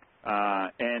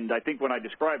 And I think when I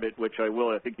describe it, which I will,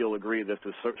 I think you'll agree this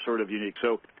is sort of unique.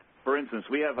 So, for instance,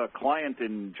 we have a client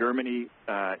in Germany.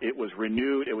 It was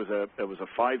renewed. It was a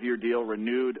 5-year deal,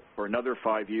 renewed for another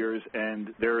 5 years.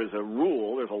 And there is a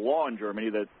rule, there's a law in Germany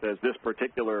that says this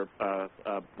particular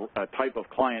type of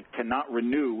client cannot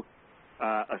renew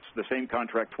the same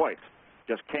contract twice.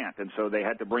 Just can't. And so they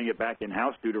had to bring it back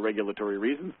in-house due to regulatory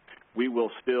reasons. We will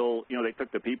still, they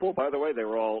took the people, by the way. They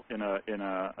were all in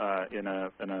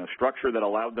a structure that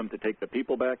allowed them to take the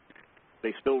people back.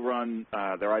 They still run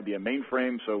their IBM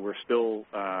mainframe, so we're still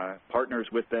partners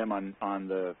with them on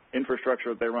the infrastructure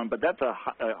that they run. But that's,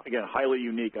 again, highly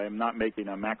unique. I am not making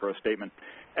a macro statement.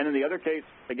 And in the other case,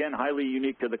 again, highly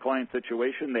unique to the client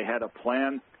situation. They had a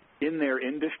plan in their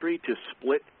industry to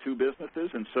split two businesses,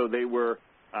 and so they were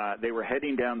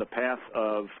heading down the path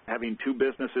of having two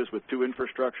businesses with two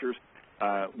infrastructures.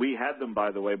 We had them, by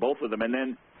the way, both of them. And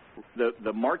then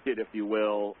the market, if you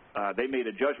will, they made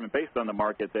a judgment based on the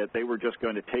market that they were just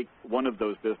going to take one of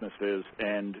those businesses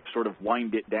and sort of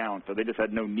wind it down. So they just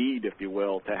had no need, if you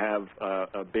will, to have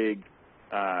a big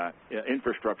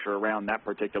infrastructure around that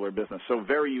particular business. So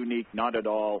very unique, not at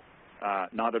all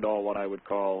what I would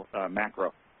call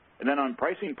macro. And then on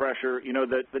pricing pressure,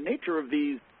 the nature of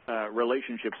these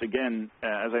relationships, again,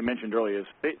 as I mentioned earlier, is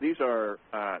these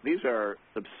are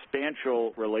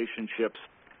substantial relationships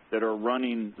that are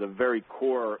running the very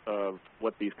core of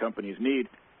what these companies need.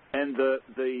 And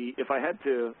if I had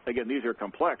to, again, these are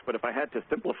complex, but if I had to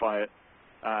simplify it,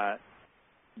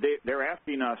 they're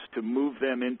asking us to move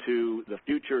them into the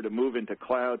future, to move into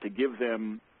cloud, to give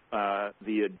them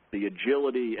the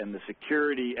agility and the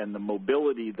security and the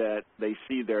mobility that they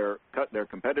see their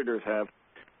competitors have.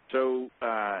 So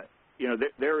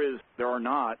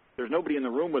there's nobody in the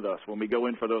room with us when we go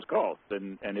in for those calls.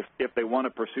 And if they want to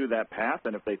pursue that path,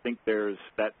 and if they think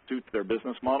that suits their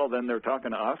business model, then they're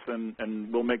talking to us,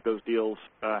 and we'll make those deals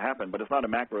happen. But it's not a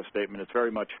macro statement. It's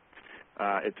very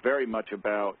much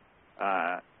about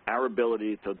our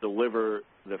ability to deliver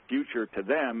the future to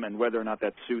them, and whether or not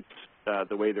that suits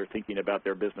the way they're thinking about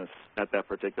their business at that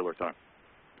particular time.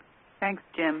 Thanks,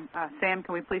 Jim. Sam,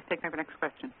 can we please take our next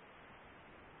question?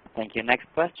 Thank you. Next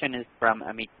question is from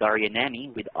Amit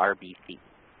Daryanani with RBC.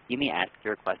 You may ask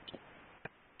your question.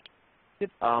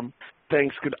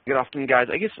 Thanks. Good afternoon, guys.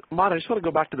 I guess, Martin, I just want to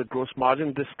go back to the gross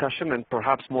margin discussion and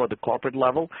perhaps more at the corporate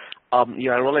level. I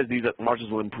realize these margins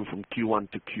will improve from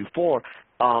Q1 to Q4.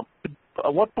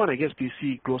 At what point, I guess, do you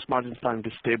see gross margins starting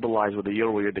to stabilize with the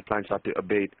year-over-year declines start to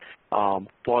abate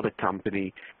for the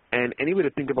company? And any way to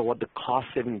think about what the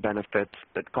cost-saving benefits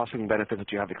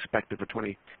that you have expected for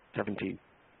 2017?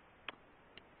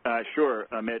 Sure,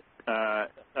 Amit.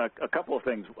 A couple of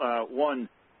things. One,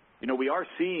 we are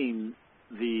seeing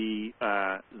the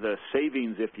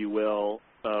savings, if you will,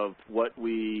 of what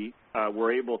we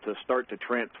were able to start to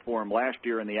transform last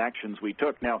year and the actions we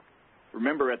took. Now,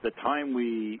 remember at the time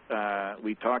we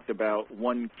talked about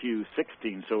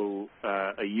 1Q16, so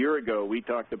a year ago we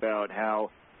talked about how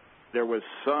there was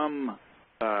some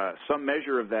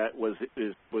measure of that was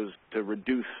to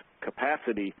reduce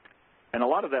capacity. And a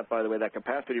lot of that, by the way, that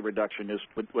capacity reduction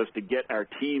was to get our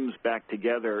teams back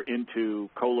together into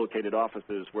co-located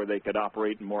offices where they could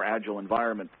operate in more agile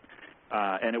environments.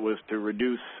 And it was to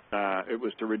reduce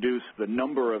the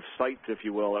number of sites, if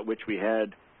you will, at which we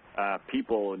had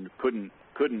people and couldn't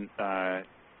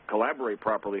collaborate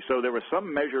properly. So there was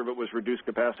some measure of it was reduced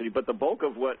capacity, but the bulk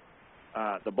of what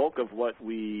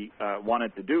we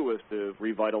wanted to do was to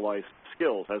revitalize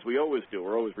skills, as we always do.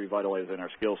 We're always revitalizing our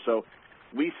skills. So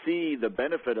we see the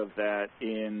benefit of that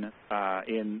in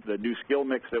the new skill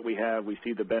mix that we have. We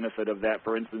see the benefit of that,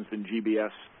 for instance, in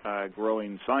GBS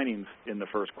growing signings in the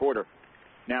first quarter.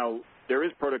 Now, there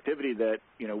is productivity that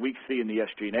we see in the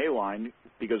SG&A line,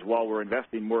 because while we're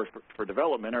investing more for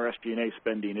development, our SG&A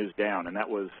spending is down, and that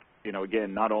was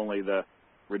again not only the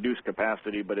reduced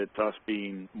capacity, but it's us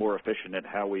being more efficient at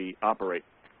how we operate.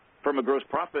 From a gross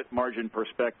profit margin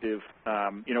perspective, we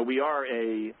have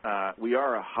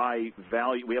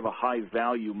a high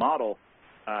value model,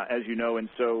 as you know, and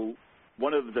so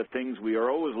one of the things we are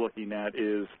always looking at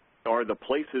are the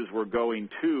places we're going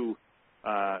to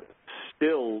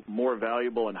still more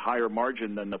valuable and higher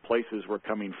margin than the places we're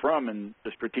coming from, and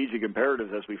the strategic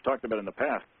imperatives, as we've talked about in the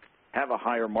past, have a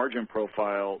higher margin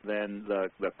profile than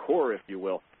the core, if you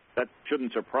will. That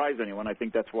shouldn't surprise anyone. I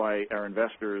think that's why our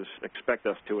investors expect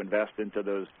us to invest into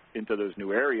those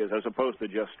new areas, as opposed to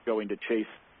just going to chase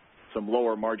some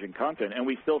lower margin content. And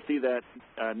we still see that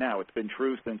now. It's been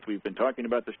true since we've been talking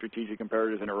about the strategic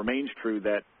imperatives, and it remains true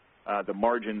that the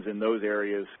margins in those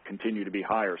areas continue to be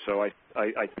higher. So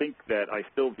I think that I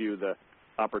still view the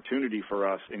opportunity for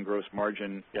us in gross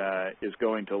margin is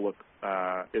going to look,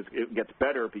 it gets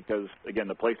better because, again,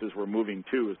 the places we're moving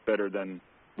to is better than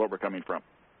what we're coming from.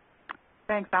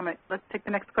 Thanks, Amit. Let's take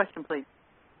the next question, please.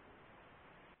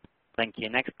 Thank you.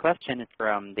 Next question is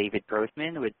from David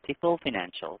Grossman with Stifel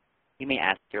Financial. You may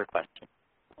ask your question.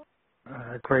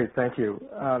 Great, thank you.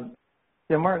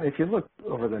 Martin, if you look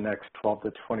over the next 12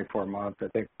 to 24 months, I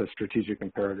think the strategic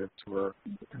imperatives were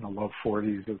in the low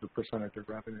 40s as a percentage of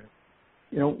revenue.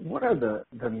 What are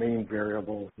the main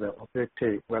variables that will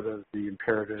dictate whether the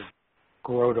imperatives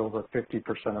grow to over 50%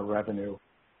 of revenue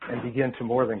and begin to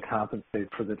more than compensate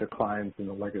for the declines in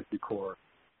the legacy core?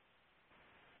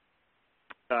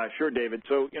 Sure, David.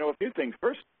 So, a few things.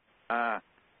 First,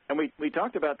 and we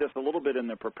talked about this a little bit in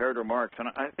the prepared remarks, and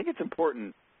I think it's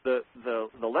important. The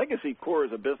legacy core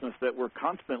is a business that we're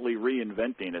constantly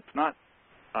reinventing. It's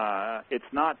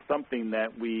not something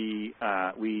that we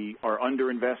are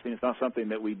underinvesting. It's not something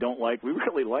that we don't like. We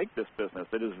really like this business.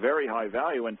 It is very high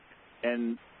value,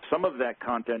 and some of that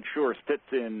content, sure, sits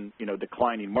in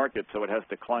declining markets, so it has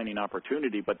declining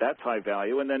opportunity, but that's high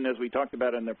value. And then, as we talked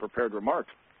about in the prepared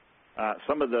remarks,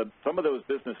 some of those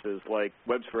businesses, like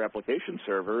Webs for Application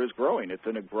Server, is growing. It's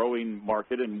in a growing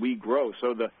market, and we grow.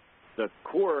 So the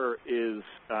core is,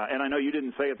 and I know you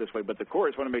didn't say it this way, but the core,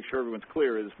 I just want to make sure everyone's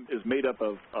clear, is made up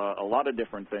of a lot of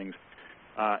different things,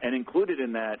 and included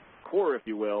in that core, if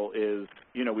you will, is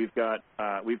we've got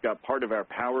part of our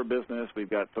power business, we've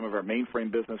got some of our mainframe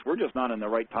business. We're just not in the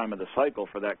right time of the cycle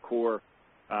for that core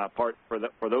part,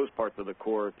 for those parts of the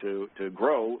core to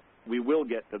grow. We will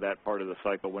get to that part of the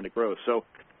cycle when it grows. So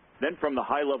then from the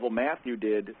high-level math you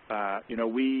did,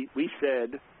 we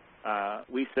said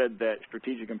that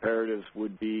strategic imperatives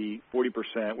would be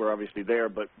 40%. We're obviously there,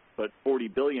 but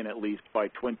 $40 billion at least by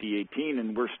 2018,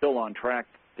 and we're still on track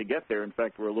to get there. In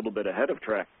fact, we're a little bit ahead of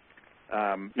track.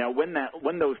 Now,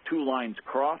 when those two lines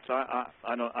cross, I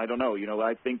don't know.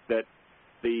 I think that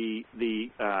the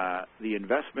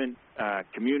investment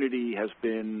community has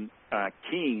been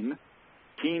keen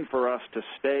for us to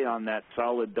stay on that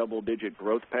solid double-digit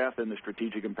growth path in the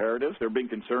strategic imperatives. There have been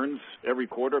concerns every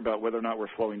quarter about whether or not we're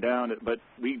slowing down, but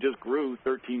we just grew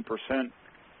 13%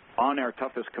 on our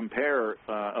toughest compare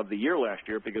of the year last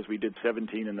year because we did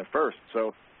 17 in the first.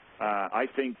 So I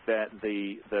think that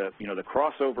the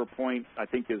crossover point, I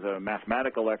think, is a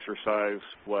mathematical exercise.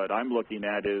 What I'm looking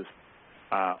at is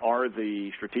are the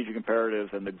strategic imperatives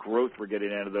and the growth we're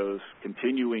getting out of those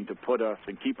continuing to put us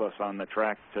and keep us on the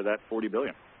track to that $40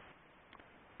 billion.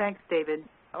 Thanks, David.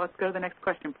 Let's go to the next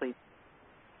question, please.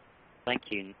 Thank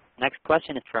you. Next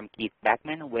question is from Keith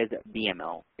Bachman with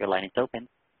BMO. Your line is open.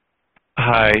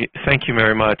 Hi. Thank you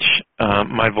very much.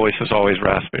 My voice is always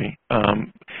raspy.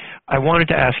 I wanted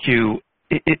to ask you,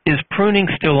 is pruning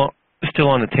still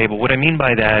on the table? What I mean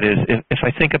by that is if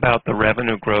I think about the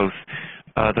revenue growth,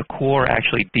 the core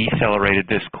actually decelerated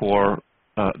this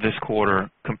quarter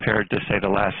compared to, say, the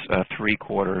last 3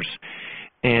 quarters.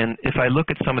 And if I look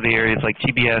at some of the areas like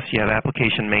GBS, you have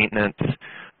application maintenance.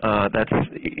 That's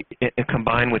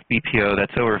combined with BPO,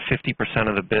 that's over 50%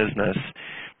 of the business,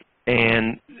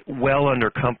 and well under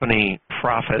company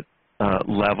profit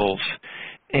levels.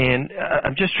 And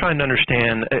I'm just trying to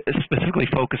understand, specifically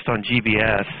focused on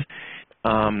GBS,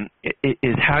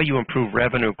 is how you improve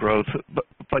revenue growth,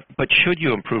 but should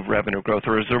you improve revenue growth,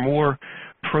 or is there more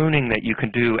pruning that you can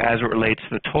do as it relates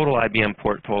to the total IBM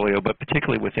portfolio, but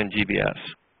particularly within GBS?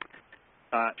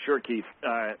 Sure, Keith.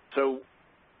 So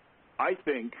I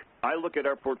think I look at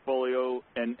our portfolio,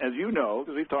 and as you know,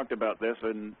 because we've talked about this,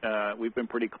 and we've been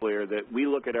pretty clear that we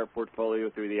look at our portfolio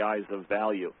through the eyes of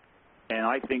value. And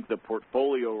I think the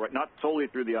portfolio, not solely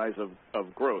through the eyes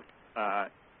of growth,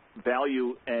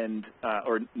 value and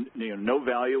or no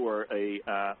value or a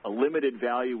limited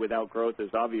value without growth is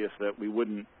obvious that we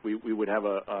would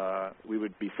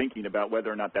be thinking about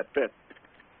whether or not that fits.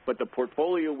 But the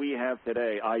portfolio we have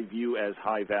today, I view as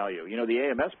high value. The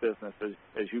AMS business,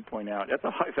 as you point out, that's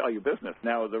a high value business.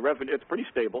 Now the revenue, it's pretty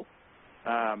stable,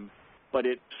 but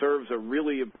it serves a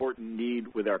really important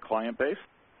need with our client base.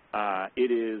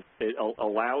 It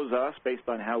allows us, based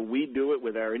on how we do it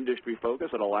with our industry focus,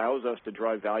 it allows us to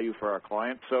drive value for our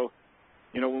clients. So,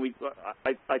 when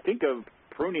I think of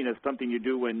pruning as something you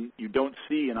do when you don't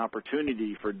see an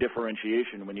opportunity for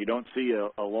differentiation, when you don't see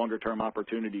a longer-term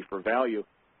opportunity for value.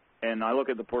 And I look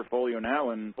at the portfolio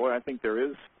now, and boy, I think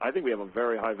we have a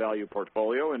very high-value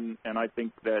portfolio, and I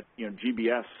think that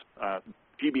GBS,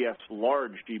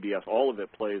 large GBS, all of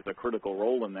it plays a critical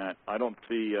role in that. I don't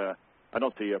see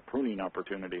a pruning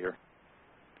opportunity here.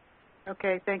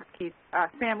 Okay, thanks, Keith.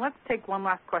 Sam, let's take one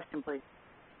last question, please.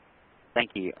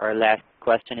 Thank you. Our last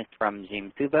question is from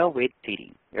Jim Suva with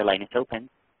Citi. Your line is open.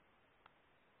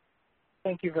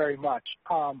 Thank you very much.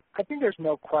 I think there's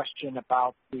no question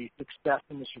about the success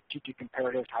in the strategic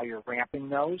imperatives, how you're ramping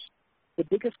those. The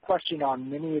biggest question on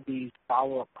many of these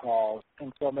follow-up calls,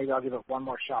 and so maybe I'll give it one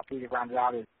more shot for you to round it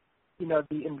out, is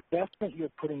the investment you're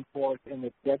putting forth in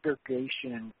the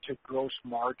degradation to gross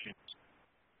margins.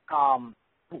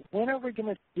 When are we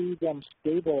going to see them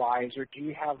stabilize, or do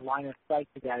you have line of sight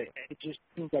to that? It just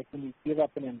seems like when you give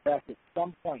up and invest, at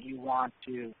some point you want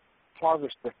to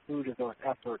harvest the fruit of those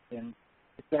efforts. And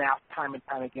it's been asked time and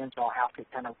time again, so I'll ask it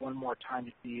kind of one more time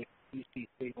to see if you see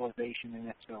stabilization and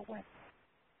if so, when.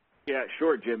 Yeah,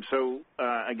 sure, Jim. So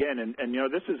again, and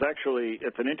this is actually,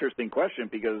 it's an interesting question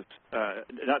because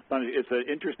it's an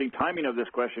interesting timing of this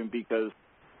question because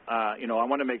I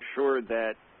want to make sure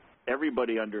that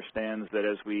everybody understands that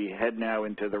as we head now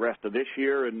into the rest of this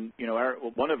year, and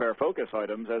one of our focus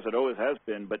items, as it always has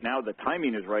been, but now the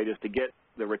timing is right, is to get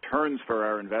the returns for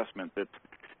our investments. It's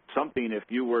something, if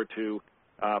you were to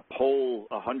poll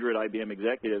 100 IBM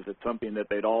executives, it's something that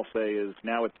they'd all say is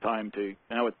now it's time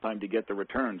to get the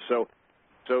returns. So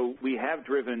we have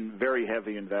driven very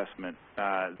heavy investment.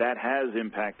 That has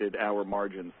impacted our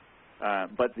margins.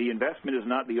 But the investment is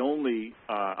not the only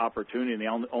opportunity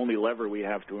and the only lever we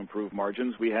have to improve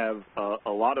margins. We have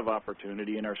a lot of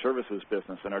opportunity in our services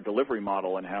business and our delivery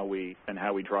model and how we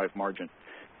drive margin.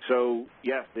 So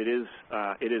yes, it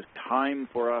is time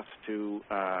for us to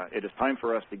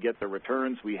get the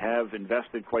returns. We have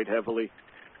invested quite heavily.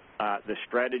 The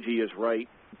strategy is right.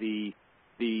 The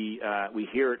we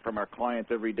hear it from our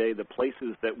clients every day, the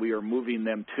places that we are moving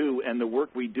them to, and the work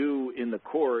we do in the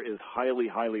core is highly,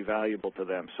 highly valuable to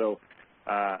them. So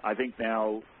I think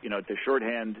now, to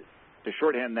shorthand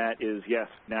that is, yes,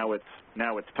 now it's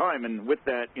time. And with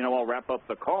that, I'll wrap up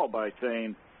the call by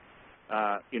saying,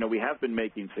 we have been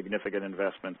making significant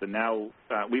investments, and now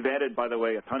we've added, by the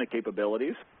way, a ton of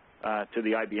capabilities to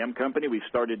the IBM company. We've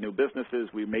started new businesses.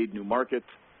 We've made new markets.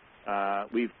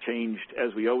 We've changed,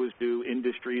 as we always do,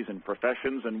 industries and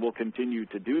professions, and we'll continue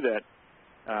to do that.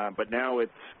 But now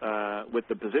it's with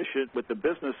the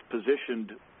business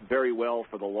positioned very well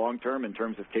for the long term in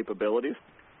terms of capabilities.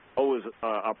 Always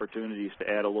opportunities to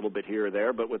add a little bit here or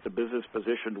there, but with the business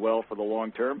positioned well for the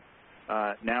long term,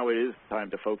 now it is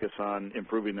time to focus on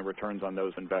improving the returns on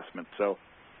those investments. So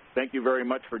thank you very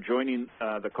much for joining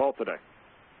the call today.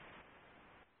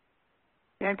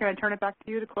 Dan, can I turn it back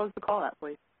to you to close the call out,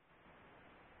 please?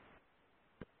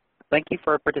 Thank you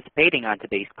for participating on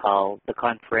today's call. The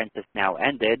conference has now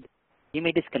ended. You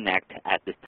may disconnect at this time.